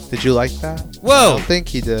you like that? Whoa. I don't think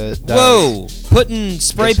he did. Whoa. Putting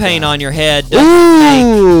spray paint on your head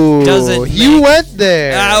Ooh, doesn't you make, went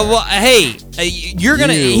there. Well, hey, you're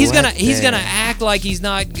gonna. You He's went gonna act like he's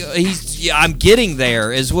not. I'm getting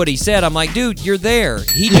there, is what he said. I'm like, dude, you're there.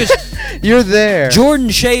 He just. You're there. Jordan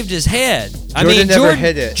shaved his head. Jordan never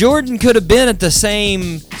hit it. Jordan could have been at the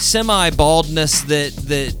same semi-baldness that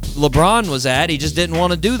LeBron was at. He just didn't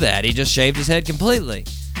want to do that. He just shaved his head completely.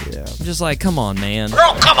 Yeah. I'm just like, come on, man.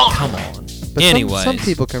 Girl, come on. Come on. But Anyways. some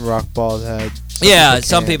people can rock bald head.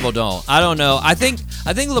 Some people don't. I don't know. I think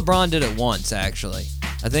LeBron did it once, actually.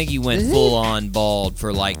 I think he went full on bald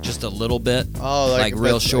for like just a little bit. Oh, like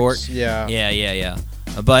real short. Yeah. Yeah.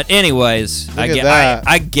 But anyways,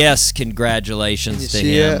 I guess congratulations to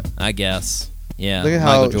see him. it? I guess. Yeah. Look at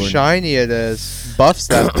Michael how Jordan. shiny it is. Buffs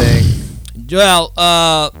that thing. Well,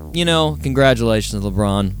 congratulations,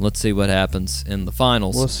 LeBron. Let's see what happens in the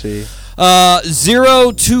finals. We'll see.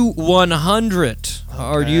 0 to 100. Okay.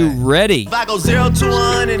 Are you ready? If I go 0 to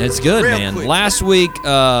 100, It's good, real man. quick. Last week,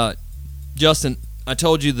 Justin, I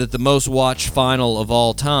told you that the most watched final of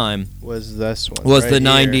all time was this one. was right the here.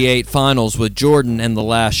 98 finals with Jordan and The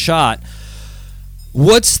Last Shot.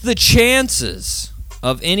 What's the chances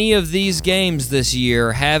of any of these games this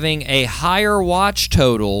year having a higher watch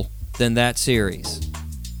total than that series?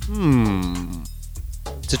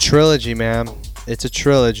 It's a trilogy, man. It's a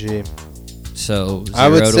trilogy. So 0 I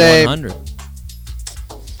would to say 100.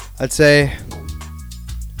 I'd say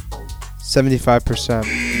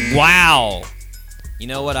 75%. Wow. You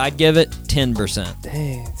know what? I'd give it 10%.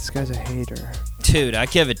 Dang, this guy's a hater. Dude, I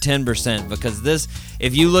give it 10% because this,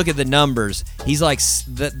 if you look at the numbers, he's like,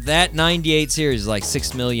 that 98 series is like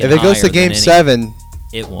 6 million If it goes to higher game than any- 7.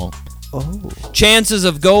 It won't. Oh. Chances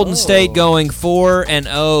of Golden State going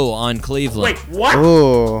 4-0 on Cleveland. Wait, what?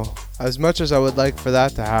 Oh. As much as I would like for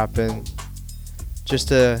that to happen, just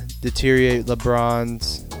to deteriorate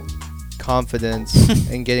LeBron's confidence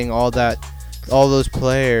and getting all those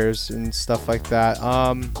players and stuff like that.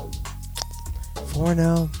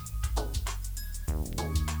 4-0.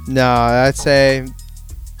 No, I'd say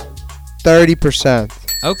 30%.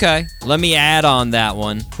 Okay, let me add on that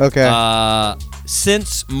one. Okay.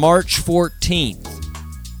 Since March 14th,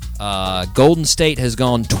 Golden State has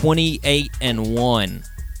gone 28-1.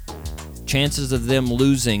 Chances of them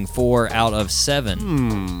losing 4 out of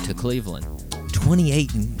 7 to Cleveland.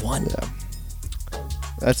 28-1. Yeah.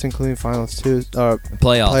 That's including finals too.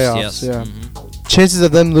 Playoffs, yes. Yeah. Mhm. Chances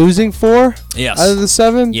of them losing 4? Yes. Out of the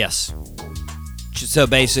 7? Yes. So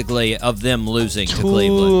basically, of them losing to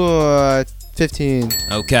Cleveland. 15.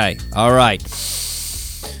 Okay. All right.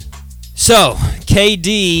 So,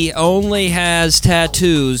 KD only has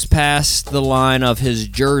tattoos past the line of his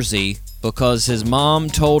jersey because his mom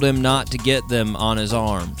told him not to get them on his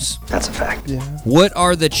arms. That's a fact. Yeah. What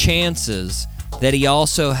are the chances that he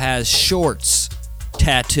also has shorts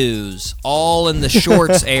tattoos all in the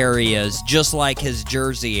shorts areas, just like his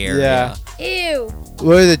jersey area? Ew.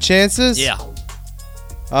 What are the chances? Yeah.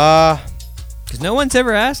 Because no one's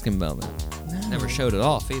ever asked him about that. Never showed it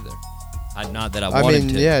off either. Not that I I wanted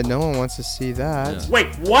mean, to. yeah, no one wants to see that. Yeah. Wait,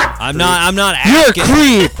 what? I'm not You're asking. a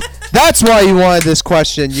creep. That's why you wanted this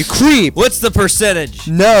question. You creep. What's the percentage?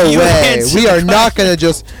 No You way. answer We the are not gonna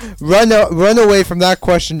just run away from that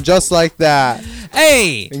question just like that.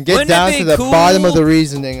 Hey, And get wouldn't down it be to the cool? bottom of the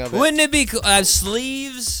reasoning of it. Wouldn't it be cool? I have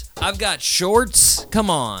sleeves. I've got shorts. Come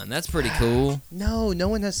on, that's pretty cool. No, no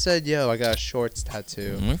one has said, "Yo, I got a shorts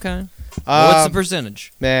tattoo." Okay. What's the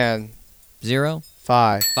percentage? Man, 0?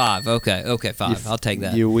 5. 5. Okay, 5. I'll take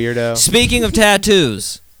that. You weirdo. Speaking of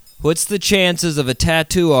tattoos, what's the chances of a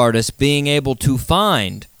tattoo artist being able to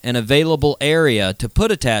find an available area to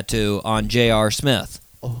put a tattoo on J.R. Smith?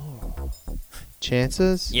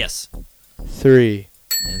 Chances? Yes. 3.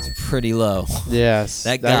 It's pretty low. Yes.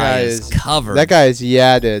 That guy is covered. That guy is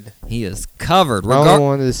yadded. He is covered. I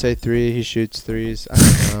wanted to say 3. He shoots threes. I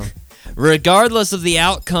don't know. Regardless of the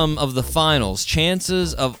outcome of the finals,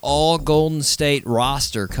 chances of all Golden State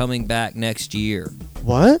roster coming back next year.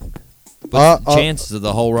 What? Chances of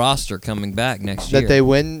the whole roster coming back next year. That they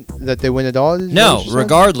win it all? No,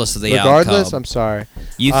 regardless of the regardless, outcome. I'm sorry.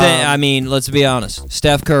 You think? I mean, let's be honest.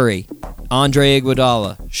 Steph Curry, Andre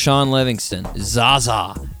Iguodala, Sean Livingston,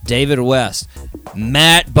 Zaza, David West,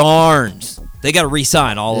 Matt Barnes. They got to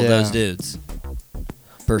re-sign all of those dudes.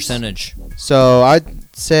 Percentage. So I'd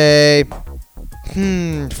say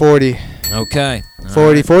 40. Okay.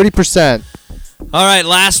 40%. All right,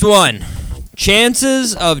 last one.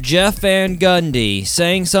 Chances of Jeff Van Gundy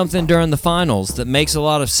saying something during the finals that makes a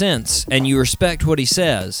lot of sense and you respect what he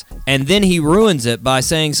says, and then he ruins it by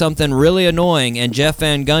saying something really annoying and Jeff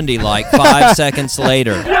Van Gundy like 5 seconds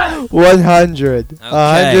later. 100.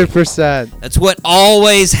 100%. That's what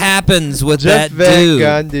always happens with Jeff that Van dude.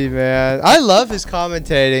 Gundy, man. I love his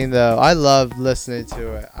commentating, though. I love listening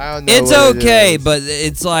to it. I don't know. It's what okay, it is. but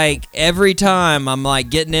it's like every time I'm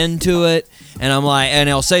like getting into it, and I'm like, and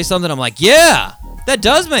he'll say something, I'm like, yeah, that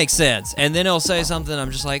does make sense. And then he'll say something,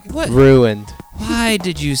 I'm just like, what? Ruined. Why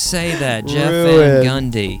did you say that, Jeff Ruined.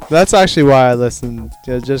 Van Gundy? That's actually why I listen,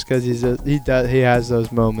 just because he has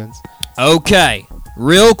those moments. Okay,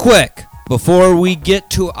 real quick, before we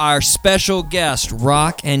get to our special guest,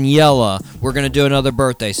 Rock and Yella, we're going to do another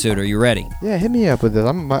birthday suit. Are you ready? Yeah, hit me up with this.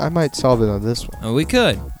 I might solve it on this one. Oh, we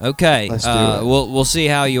could. Okay. Let's do it. We'll see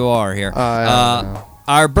how you are here. I don't know.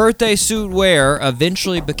 Our birthday suit wearer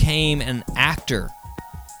eventually became an actor.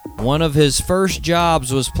 One of his first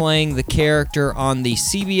jobs was playing the character on the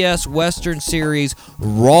CBS Western series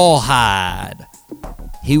Rawhide.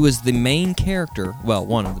 He was the main character, well,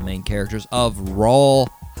 one of the main characters of Rawhide.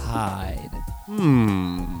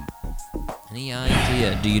 Any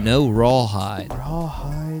idea? Do you know Rawhide?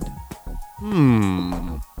 Rawhide?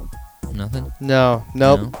 Nothing? No.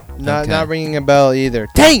 Nope. No? Okay. Not ringing a bell either.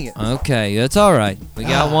 Dang it! Okay, that's all right. We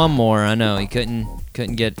got one more. I know he couldn't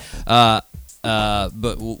get. But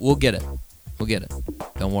we'll get it. We'll get it.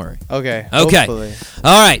 Don't worry. Okay. Okay. Hopefully.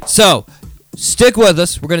 All right. So stick with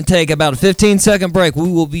us. We're gonna take about a 15-second break.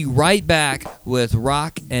 We will be right back with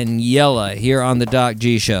Rock and Yella here on the Doc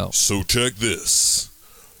G Show. So check this.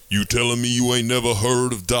 You telling me you ain't never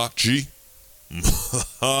heard of Doc G?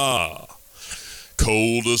 Ha!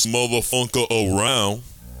 Coldest motherfunker around.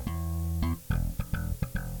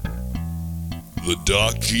 The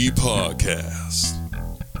Doc G Podcast.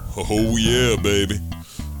 Oh yeah, baby.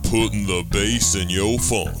 Putting the bass in your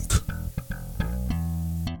funk.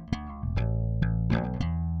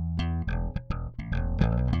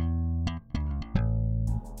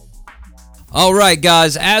 All right,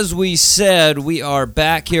 guys, as we said, we are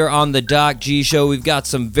back here on the Doc G Show. We've got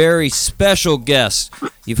some very special guests.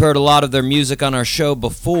 You've heard a lot of their music on our show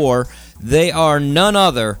before. They are none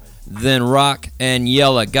other than Rock and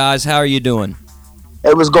Yella. Guys, how are you doing?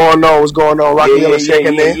 Hey, what's going on? What's going on? Rocky Yella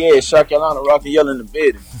shaking there? Yeah, South Carolina, Rocky Yella in the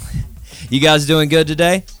building. You guys doing good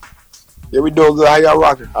today? Yeah, we doing good. How y'all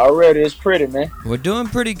rocking? Already, it's pretty, man. We're doing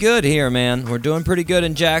pretty good here, man. We're doing pretty good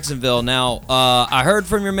in Jacksonville. Now, I heard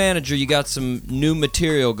from your manager you got some new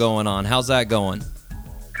material going on. How's that going?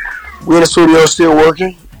 We're in the studio still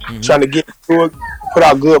working, trying to get through it, put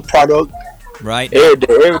out good product. Right.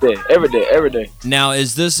 Every day. Now,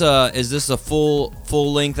 is this a full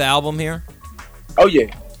length album here? Oh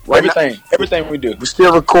yeah. Everything we do. We're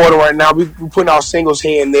still recording right now. We putting our singles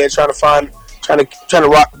here and there, trying to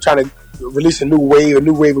release a new wave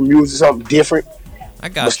of music, something different.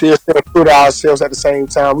 But still true to ourselves at the same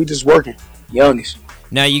time. We just working. Youngest.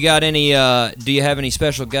 Now, you got any? Do you have any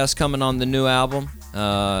special guests coming on the new album?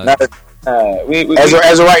 As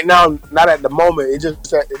of right now, not at the moment. It's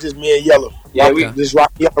just me and Yellow. Yeah, we just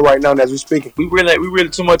rock Yellow right now as we speaking. We really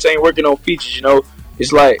too much ain't working on features. You know,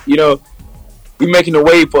 it's like we making a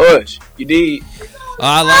wave for us. You dig?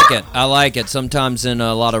 I like it. Sometimes in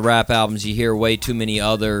a lot of rap albums, you hear way too many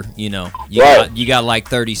other. You got like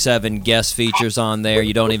 37 guest features on there.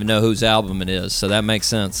 You don't even know whose album it is. So that makes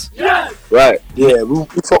sense. Yes! Right. Yeah, we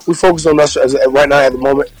focus on us right now at the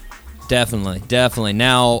moment. Definitely.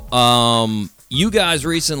 Now, you guys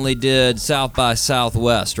recently did South by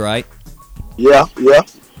Southwest, right? Yeah.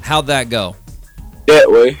 How'd that go?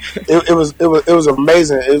 That way, it was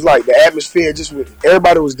amazing. It was like the atmosphere.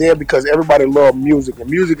 Everybody was there because everybody loved music, and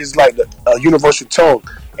music is like a universal tongue,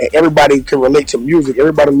 and everybody can relate to music.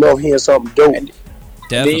 Everybody love hearing something dope.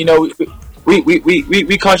 Definitely. Then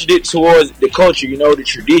we contributed towards the culture, the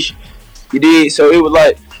tradition. You did, so it was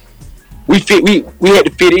like we had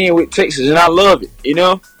to fit in with Texas, and I love it.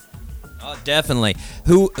 Oh, definitely.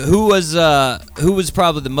 Who was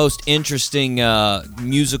probably the most interesting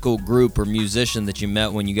musical group or musician that you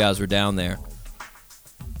met when you guys were down there?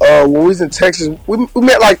 When we was in Texas, we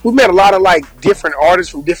met a lot of like different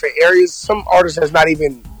artists from different areas. Some artists that's not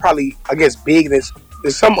even probably, I guess, big. There's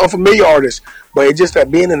some unfamiliar artists, but it's just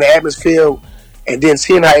that being in the atmosphere and then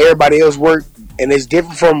seeing how everybody else work. And it's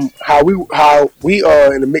different from how we in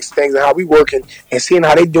the mix of things and how we working, and seeing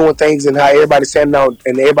how they doing things and how everybody standing out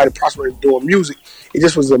and everybody prospering doing music. It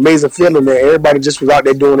just was an amazing feeling that everybody just was out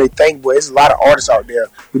there doing their thing. But it's a lot of artists out there.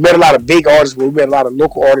 We met a lot of big artists, but we met a lot of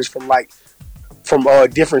local artists from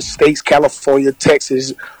different states: California,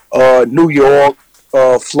 Texas, New York,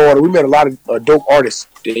 Florida. We met a lot of dope artists.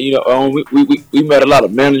 We met a lot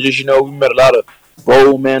of managers. We met a lot of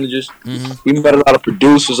road managers. Mm-hmm. We met a lot of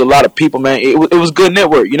producers, a lot of people, man. It was good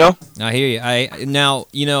network, I hear you.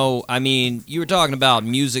 I mean, you were talking about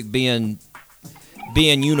music being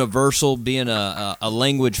universal, being a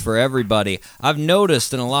language for everybody. I've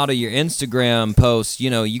noticed in a lot of your Instagram posts,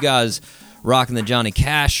 you guys rocking the Johnny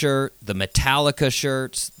Cash shirt, the Metallica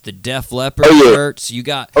shirts, the Def Leppard shirts. You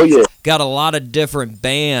got a lot of different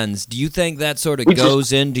bands. Do you think that sort of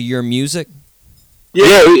goes into your music?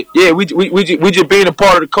 Yeah. We just being a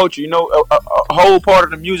part of the culture, a whole part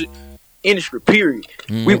of the music industry. Period.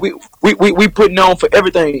 Mm-hmm. We putting on for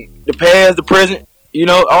everything, the past, the present,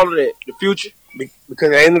 all of that, the future. Because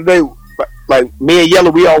at the end of the day, like me and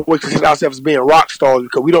Yellow, we always consider ourselves being rock stars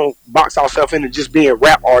because we don't box ourselves into just being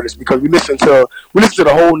rap artists. Because we listen to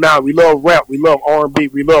the whole nine. We love rap, we love R&B,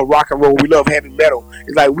 we love rock and roll, we love heavy metal.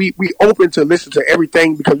 It's like we open to listen to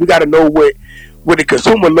everything because we got to know what the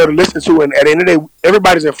consumer love to listen to, and at the end of the day,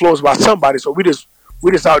 everybody's influenced by somebody. So we just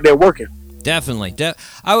out there working. Definitely.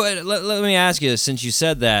 Let me ask you, since you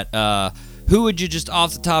said that, who would you just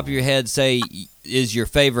off the top of your head say is your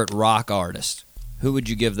favorite rock artist? Who would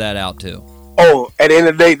you give that out to? Oh, at the end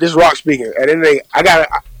of the day, this is Rock speaking. At the end of the day,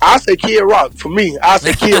 I'll say Kid Rock. For me, I'll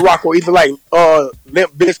say Kid Rock or either like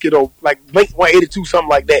Limp Bizkit or like Blink 182, something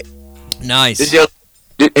like that. Nice. This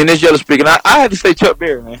Yellow speaking. I have to say Chuck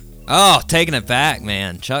Berry, man. Oh, taking it back,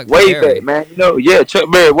 man. Chuck way Berry. Back, man. Chuck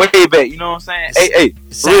Berry, way back. You know what I'm saying? Hey,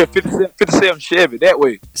 real 57 Chevy, that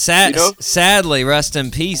way. Sadly, rest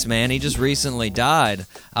in peace, man. He just recently died.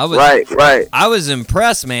 Right. I was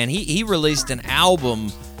impressed, man. He released an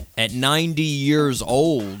album at 90 years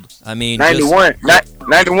old. I mean, 91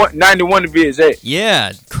 to be exact.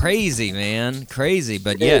 Yeah, crazy, man. Crazy,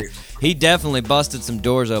 but yeah, he definitely busted some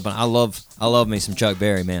doors open. I love me some Chuck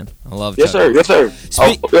Berry, man. I love Chuck. Yes, sir.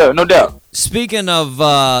 Yeah, no doubt. Speaking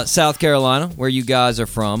of South Carolina, where you guys are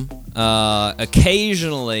from,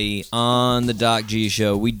 occasionally on the Doc G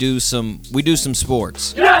Show, we do some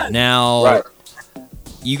sports. Yes! Now,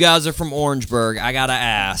 you guys are from Orangeburg. I gotta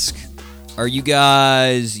ask, are you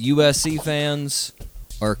guys USC fans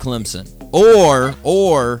or Clemson?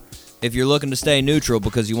 Or if you're looking to stay neutral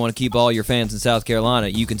because you want to keep all your fans in South Carolina,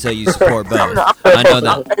 you can say you support both. I know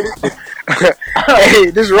that.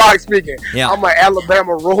 Hey, this is Rock speaking. Yeah. I'm an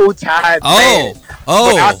Alabama Roll Tide fan.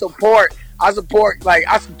 But I support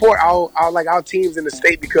our teams in the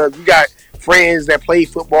state because we got friends that play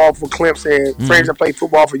football for Clemson, friends that play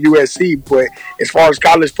football for USC. But as far as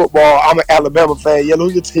college football, I'm an Alabama fan. Yellow,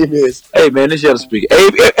 who your team is? Hey man, this Yellow speaking. Hey,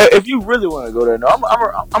 if you really want to go there, no,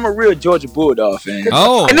 I'm a real Georgia Bulldog fan.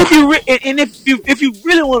 Oh, and if you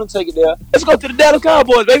really want to take it there, let's go to the Dallas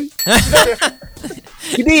Cowboys, baby.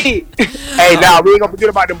 He did. Hey, now we ain't gonna forget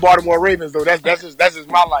about them Baltimore Ravens though. That's just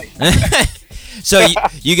my life. So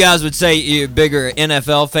you guys would say you're bigger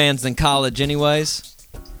NFL fans than college, anyways?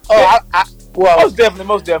 Oh, well,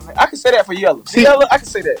 most definitely. I can say that for Yellow. See, Yellow, I can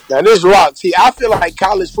say that. Now this rock. See, I feel like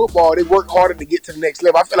college football, they work harder to get to the next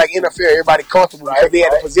level. I feel like NFL, everybody comfortable because they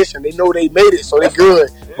had a position. They know they made it, so they good.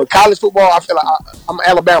 But college football, I feel like I'm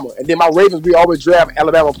Alabama, and then my Ravens, we always draft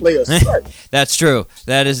Alabama players. That's true.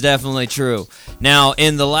 That is definitely true. Now,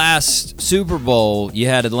 in the last Super Bowl, you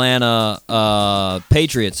had Atlanta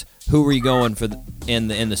Patriots. Who were you going for in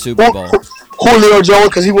the Super Bowl? Julio Jones,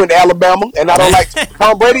 because he went to Alabama, and I don't like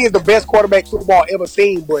Tom Brady is the best quarterback football ever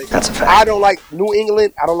seen, but that's a fact. I don't like New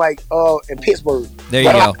England. I don't like in Pittsburgh. There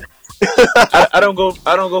you go. I don't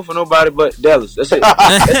go for nobody but Dallas. That's it.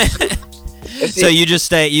 That's so it. You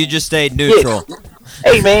just stayed neutral. Yeah.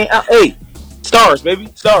 Hey man, hey, stars,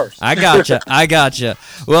 baby, stars. I gotcha.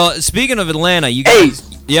 Well, speaking of Atlanta, you guys,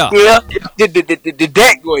 yeah, the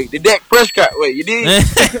Dak way, the Dak Prescott way. You did.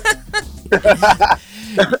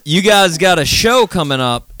 You guys got a show coming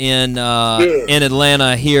up in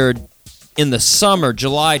Atlanta here in the summer,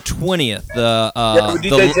 July 20th.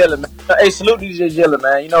 DJ Jelly, man. Hey, salute DJ Jelly,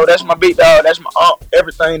 man. You know that's my big dog. That's my aunt.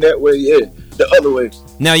 Everything that way, yeah. The other way.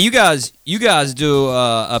 Now you guys do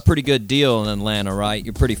a pretty good deal in Atlanta, right?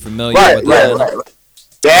 You're pretty familiar with Atlanta. Right.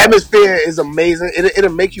 The atmosphere is amazing.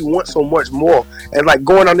 It'll make you want so much more. And like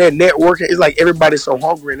going on there networking, it's like everybody's so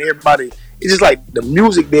hungry and everybody. It's just like the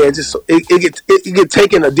music there. Just it get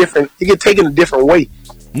taken a different way.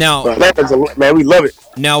 Now, man, we love it.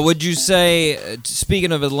 Now, would you say,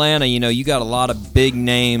 speaking of Atlanta, you got a lot of big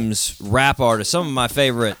names, rap artists. Some of my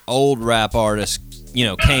favorite old rap artists,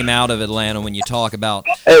 came out of Atlanta. When you talk about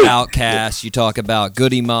Outkast, you talk about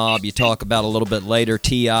Goody Mob, you talk about a little bit later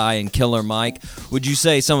T.I. and Killer Mike. Would you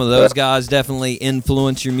say some of those guys definitely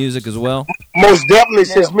influence your music as well? Most definitely.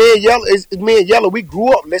 Since me and Yellow, we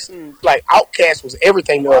grew up listening. Like Outkast was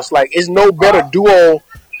everything to us. Like it's no better duo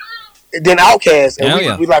than Outkast,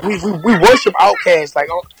 and we worship Outkast. Like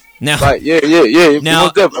now, right, yeah.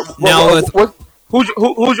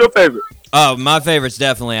 Who's your favorite? Oh, my favorite's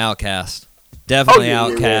definitely Outkast. Definitely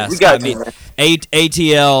Outkast. We got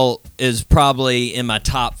ATL is probably in my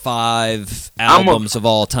top 5 albums of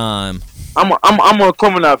all time. I'm a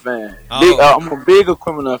Criminal fan. I'm a big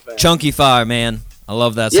Criminal fan. Chunky Fire, man. I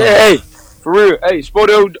love that song. Yeah, hey, for real. Hey,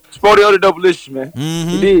 Sporty the Double-licious, man. Mm-hmm.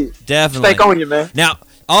 You did. Definitely. Stay on you, man. Now,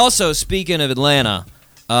 also, speaking of Atlanta,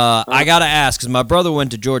 I got to ask, because my brother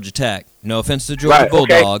went to Georgia Tech. No offense to Georgia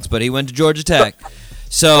Bulldogs, but he went to Georgia Tech.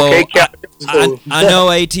 So, I know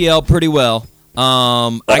ATL pretty well.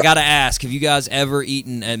 I got to ask, have you guys ever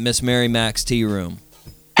eaten at Miss Mary Mac's Tea Room?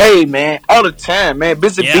 Hey, man, all the time, man.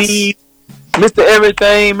 Mr. B, Mr.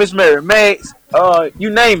 Everything, Miss Mary Mac's, you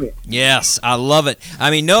name it. Yes, I love it.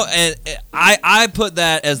 I mean, I put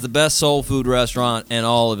that as the best soul food restaurant in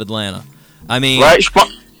all of Atlanta. I mean,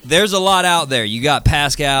 there's a lot out there. You got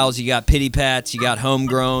Pascal's, you got Pity Pats, you got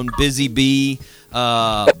Homegrown, Busy Bee,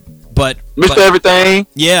 but Mr. Everything,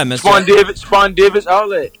 yeah, Mr. Spawn Divots, all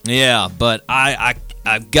that. Yeah, but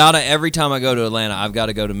I've gotta, every time I go to Atlanta, I've got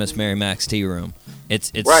to go to Miss Mary Mac's Tea Room.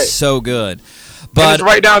 It's so good. But and it's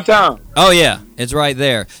right downtown. Oh yeah, it's right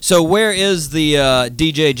there. So where is the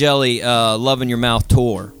DJ Jelly Love in Your Mouth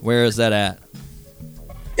tour? Where is that at?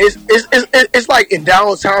 It's like in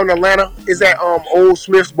downtown Atlanta. It's at Old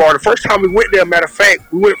Smith's Bar. The first time we went there, matter of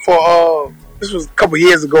fact, we went for this was a couple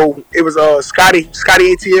years ago. It was Scotty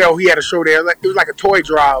ATL. He had a show there. It was like a toy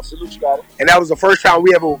drive, and that was the first time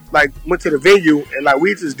we ever went to the venue. And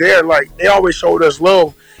we just there. They always showed us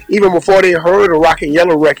love, even before they heard the Rock and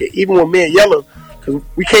Yellow record. Even with me and Yellow, because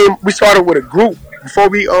we started with a group before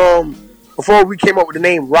we came up with the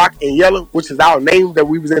name Rock and Yellow, which is our name that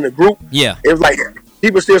we was in a group. Yeah, it was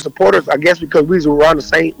people still support us, I guess, because we was around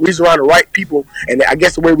the right people, and I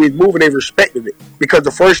guess the way we was moving, they respected it. Because the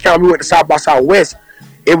first time we went to South by Southwest,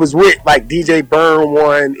 it was with DJ Byrne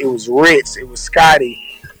one, it was Ritz, it was Scotty,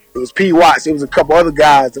 it was P. Watts, it was a couple other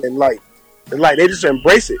guys, and they just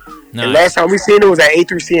embrace it. Nice. And last time we seen it was at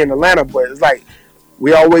A3C in Atlanta, but it's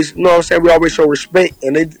we always, we always show respect,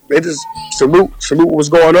 and they just salute what's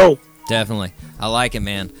going on. Definitely. I like it,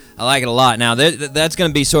 man. I like it a lot. Now, that's going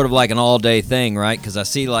to be sort of like an all-day thing, right? Because I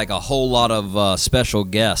see a whole lot of special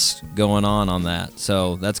guests going on that.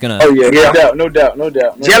 So that's going to... Oh, yeah. No doubt.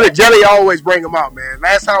 Jelly always bring them out, man.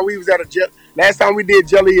 Last time we did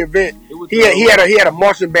Jelly event, he had a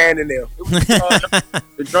marching band in there. It was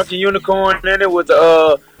the Drunken Unicorn, and it was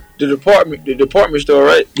the department store,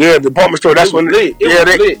 right? Yeah, the department store. That's when they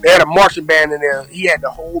had a marching band in there. He had the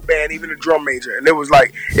whole band, even the drum major, and it was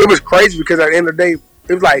crazy because at the end of the day,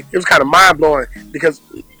 it was kind of mind blowing because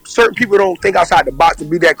certain people don't think outside the box to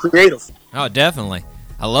be that creative. Oh, definitely.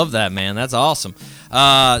 I love that, man. That's awesome.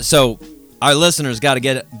 So our listeners got to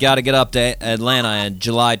get up to Atlanta on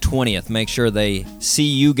July 20th. Make sure they see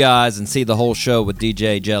you guys and see the whole show with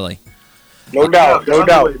DJ Jelly. No doubt, no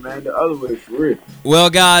doubt. Man, the other way for real. Well,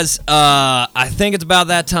 guys, I think it's about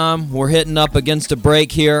that time. We're hitting up against a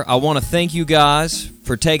break here. I want to thank you guys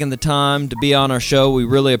for taking the time to be on our show. We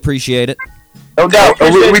really appreciate it. No doubt.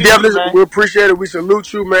 We definitely appreciate it. We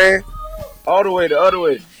salute you, man. All the way, the other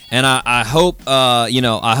way. And I hope,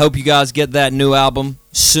 I hope you guys get that new album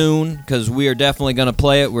soon because we are definitely going to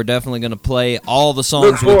play it. We're definitely going to play all the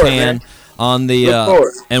songs we can on the,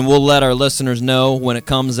 and we'll let our listeners know when it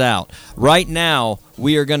comes out. Right now,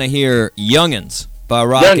 we are going to hear Youngins by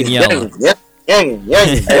Rock and Yellow.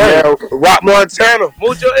 Youngins. Rock Montana.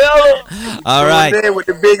 Mucho Yellow. All right. Man with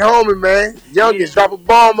the big homie, man. Youngins, drop a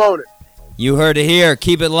bomb on it. You heard it here.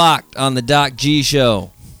 Keep it locked on the Doc G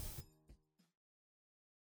Show.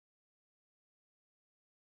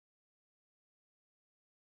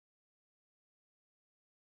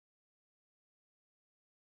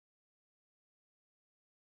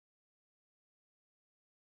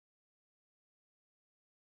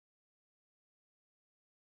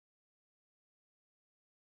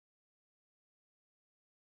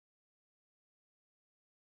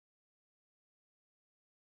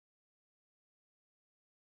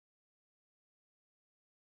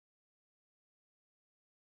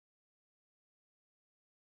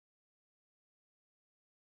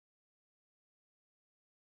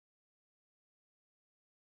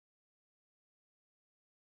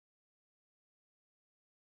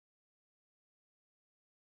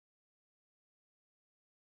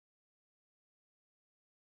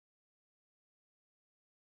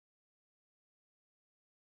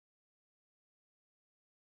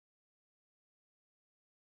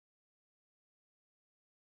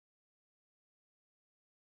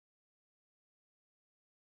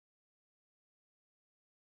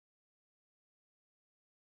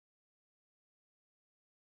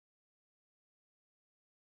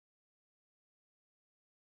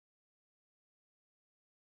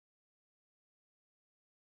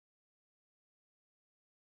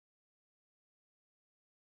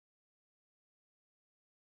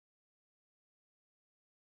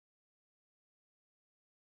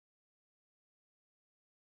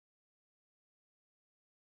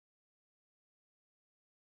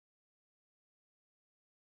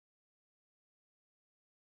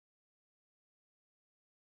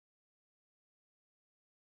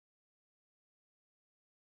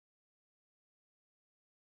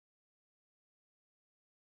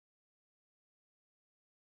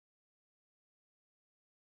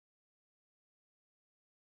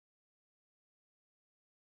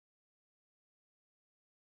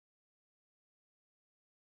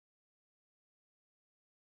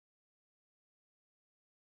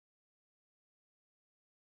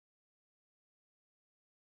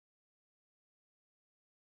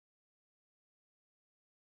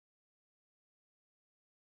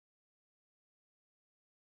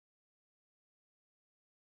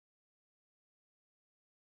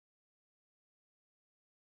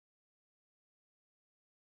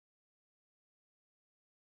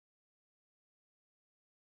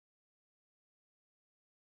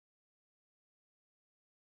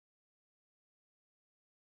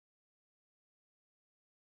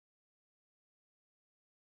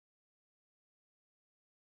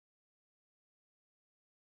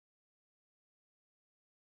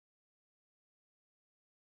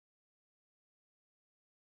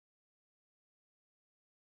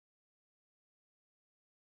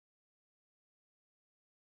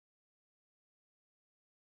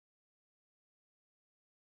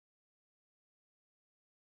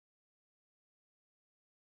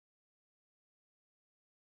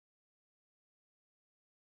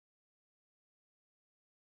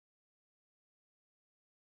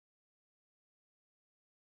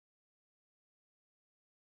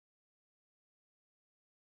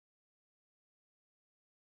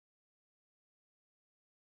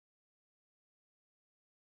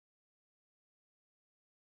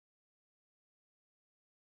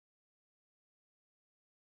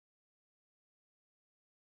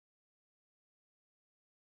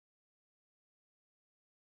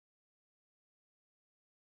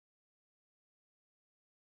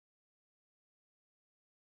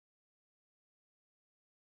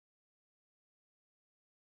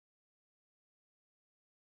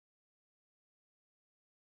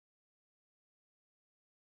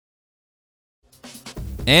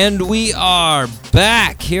 And we are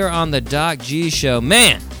back here on the Doc G Show.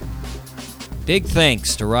 Man, Big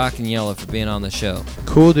thanks to Rock and Yellow for being on the show.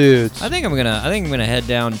 Cool dudes. I think I'm gonna head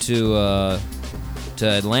down to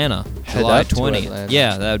Atlanta, Head July up to 20th. Atlanta.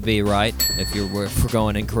 Yeah, that would be right if we're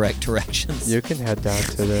going in correct directions. You can head down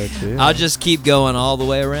to there too. I'll just keep going all the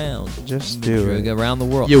way around. Just do it. Around the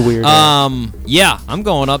world. You weirdo. Yeah, I'm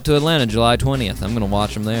going up to Atlanta July 20th. I'm gonna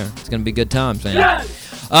watch them there. It's gonna be good times, man.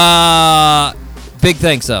 Big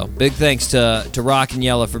thanks though. Big thanks to Rock and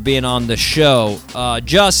Yellow for being on the show.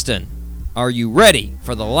 Justin, are you ready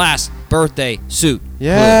for the last birthday suit?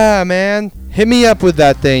 Yeah, man. Hit me up with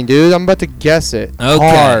that thing, dude. I'm about to guess it.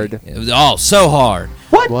 Okay. Hard. Oh, so hard.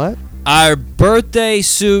 What? Our birthday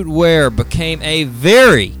suit wearer became a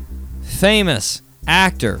very famous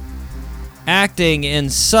actor, acting in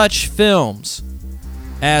such films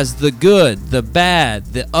as The Good, The Bad,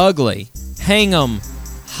 The Ugly, Hang 'em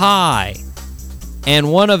High,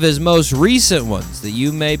 and one of his most recent ones that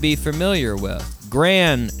you may be familiar with,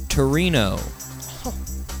 Gran Torino.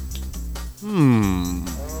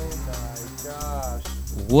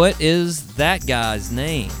 What is that guy's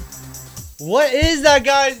name? What is that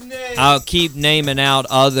guy's name? I'll keep naming out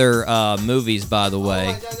other movies, by the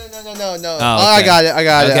way. No. Oh, I okay. got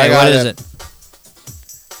it. Okay, what is it?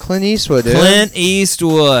 Clint Eastwood, dude. Clint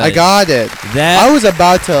Eastwood. I got it. I was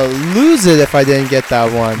about to lose it if I didn't get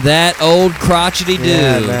that one. That old crotchety dude.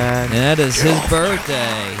 Yeah, man. That is his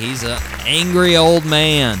birthday. He's an angry old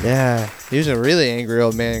man. Yeah, he was a really angry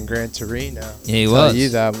old man in Gran Torino. He I'll was. tell you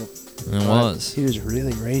that. It was. He was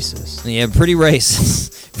really racist. Yeah, pretty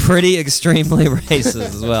racist. Pretty extremely racist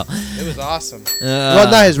as well. It was awesome. Well,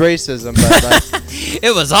 not his racism, but like,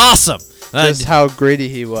 it was awesome. Just how gritty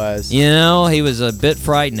he was. You know, he was a bit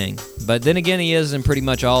frightening. But then again, he is in pretty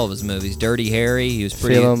much all of his movies. Dirty Harry, he was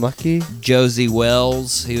pretty... Feeling lucky? Josie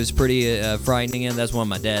Wells, he was pretty frightening in. That's one of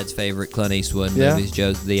my dad's favorite Clint Eastwood movies,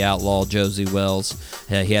 the outlaw Josie Wells.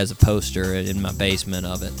 He has a poster in my basement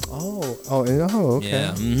of it. Oh, okay.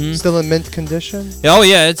 Yeah. Mm-hmm. Still in mint condition? Oh,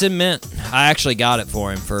 yeah, it's in mint. I actually got it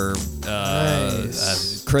for him for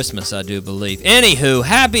Nice. Christmas, I do believe. Anywho,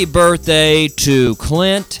 happy birthday to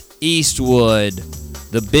Clint Eastwood,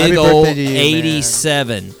 the big Happy old birthday to you,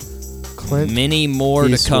 87. Clint Many more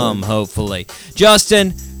to Eastwood. come, hopefully.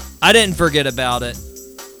 Justin, I didn't forget about it.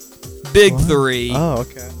 Big Three. Oh,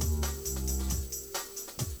 okay.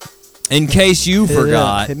 In case you Hit it up.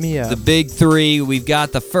 forgot, Hit me up. the Big Three, we've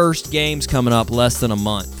got the first games coming up less than a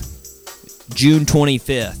month. June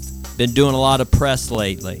 25th. Been doing a lot of press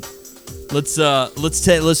lately. Let's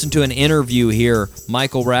listen to an interview here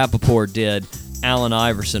Michael Rappaport did Allen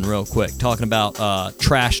Iverson real quick, talking about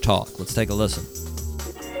trash talk. Let's take a listen.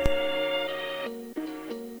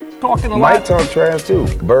 Talking a Mike lot. talked trash too.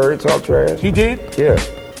 Bird talked trash. He did? Yeah.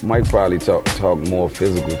 Mike probably talk more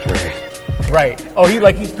physical trash. Right. Oh,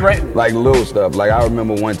 he's threatened. Like little stuff. Like I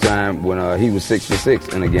remember one time when he was 6 for 6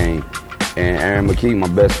 in a game, and Aaron McKee, my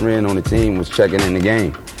best friend on the team, was checking in the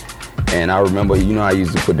game. And I remember, you know, I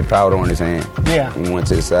used to put the powder on his hand. Yeah. We went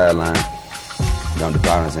to the sideline, dumped the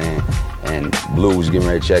powder in his hand, and Blue was getting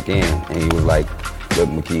ready to check in, and he was like, "Look,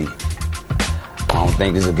 McKee, I don't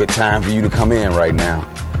think this is a good time for you to come in right now."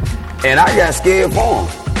 And I got scared for him.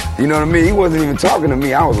 You know what I mean? He wasn't even talking to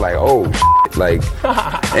me. I was like, "Oh, shit." Like,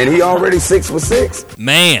 and he already 6 for 6.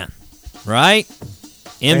 Man, right?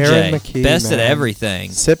 MJ, Aaron McKee, best man. at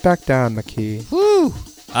everything. Sit back down, McKee. Whew.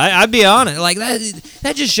 I'd be honest. Like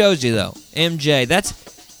that just shows you though. MJ,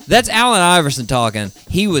 that's Allen Iverson talking.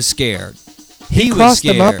 He was scared. He was crossed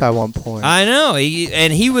scared. him up at one point. I know.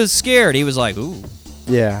 He was scared. He was like, "Ooh,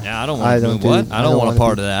 Yeah. I don't want to do what? I don't want a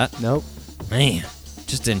part of that." Nope. Man,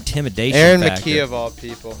 just intimidation. Aaron factor. McKee of all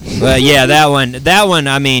people. But yeah, that one.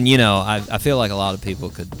 I mean, you know, I feel like a lot of people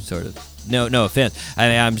could sort of. No offense. I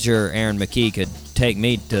mean, I'm sure Aaron McKee could take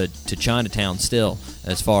me to Chinatown still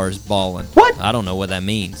as far as balling. What? I don't know what that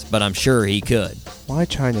means, but I'm sure he could. Why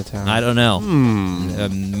Chinatown? I don't know.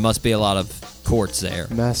 Must be a lot of courts there.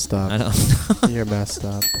 Messed up. I don't know. You're messed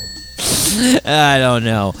up. I don't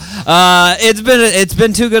know. It's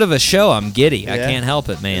been too good of a show. I'm giddy. I Yeah. can't help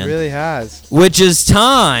it, man. It really has. Which is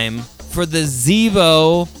time for the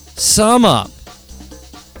Zevo sum up,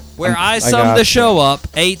 where I sum got the you. show up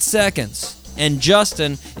 8 seconds, and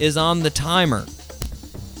Justin is on the timer.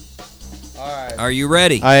 All right. Are you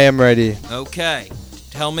ready? I am ready. Okay.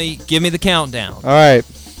 Give me the countdown. All right.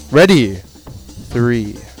 Ready.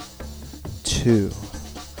 3, 2,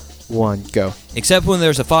 1, go. Except when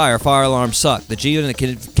there's a fire alarms suck. The G unit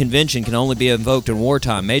convention can only be invoked in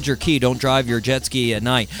wartime. Major key, don't drive your jet ski at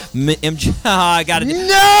night. I got it.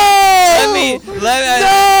 No! Let me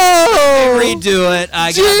redo it.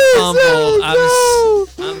 I got fumbled.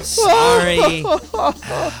 I'm sorry.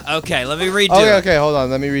 Okay, let me redo Okay, it. okay, hold on.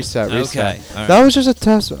 Let me reset. Okay, all right. That was just a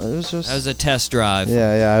test. It was just. That was a test drive.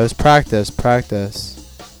 Yeah. It was practice.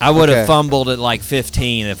 I would have Okay. fumbled at like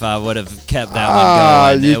 15 if I would have kept that Ah,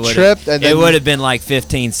 one going. you It would've- tripped and it then- would have been like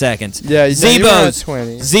 15 seconds. Yeah, you were at Zebo's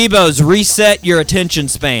 20. Zebo's reset your attention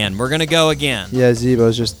span. We're gonna go again. Yeah,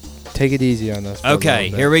 Zebo's just take it easy on us. for a Okay,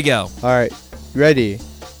 little bit. here we go. All right, ready?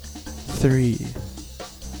 3,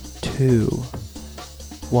 2,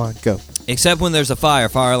 1, go. Except when there's a fire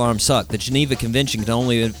alarms suck. The Geneva Convention can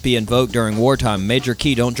only be invoked during wartime. Major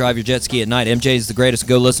key, don't drive your jet ski at night. MJ is the greatest.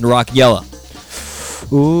 Go listen to Rock Yella.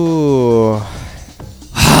 Ooh.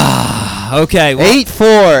 Okay. Well,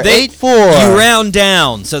 8-4. 8-4. You round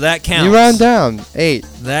down, so that counts. You round down. 8.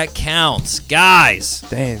 That counts. Guys.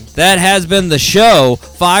 Dang. That has been the show.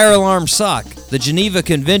 Fire alarms suck. The Geneva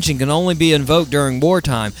Convention can only be invoked during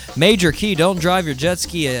wartime. Major key, don't drive your jet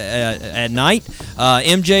ski at night.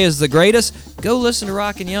 MJ is the greatest. Go listen to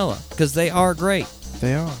Rock and Yella, because they are great.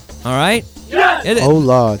 They are. All right? Yes! Oh,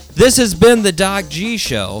 Lord. This has been the Doc G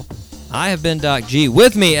Show. I have been Doc G.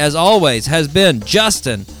 With me, as always, has been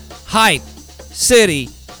Justin, Hype, City,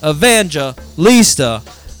 Evangelista.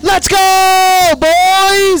 Let's go,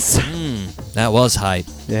 boys! That was hype.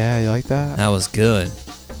 Yeah, you like that? That was good.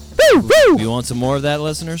 Woo, woo! You want some more of that,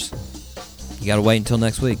 listeners? You got to wait until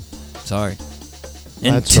next week. Sorry.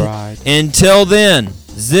 That's right. Until then,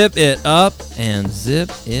 zip it up and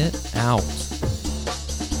zip it out.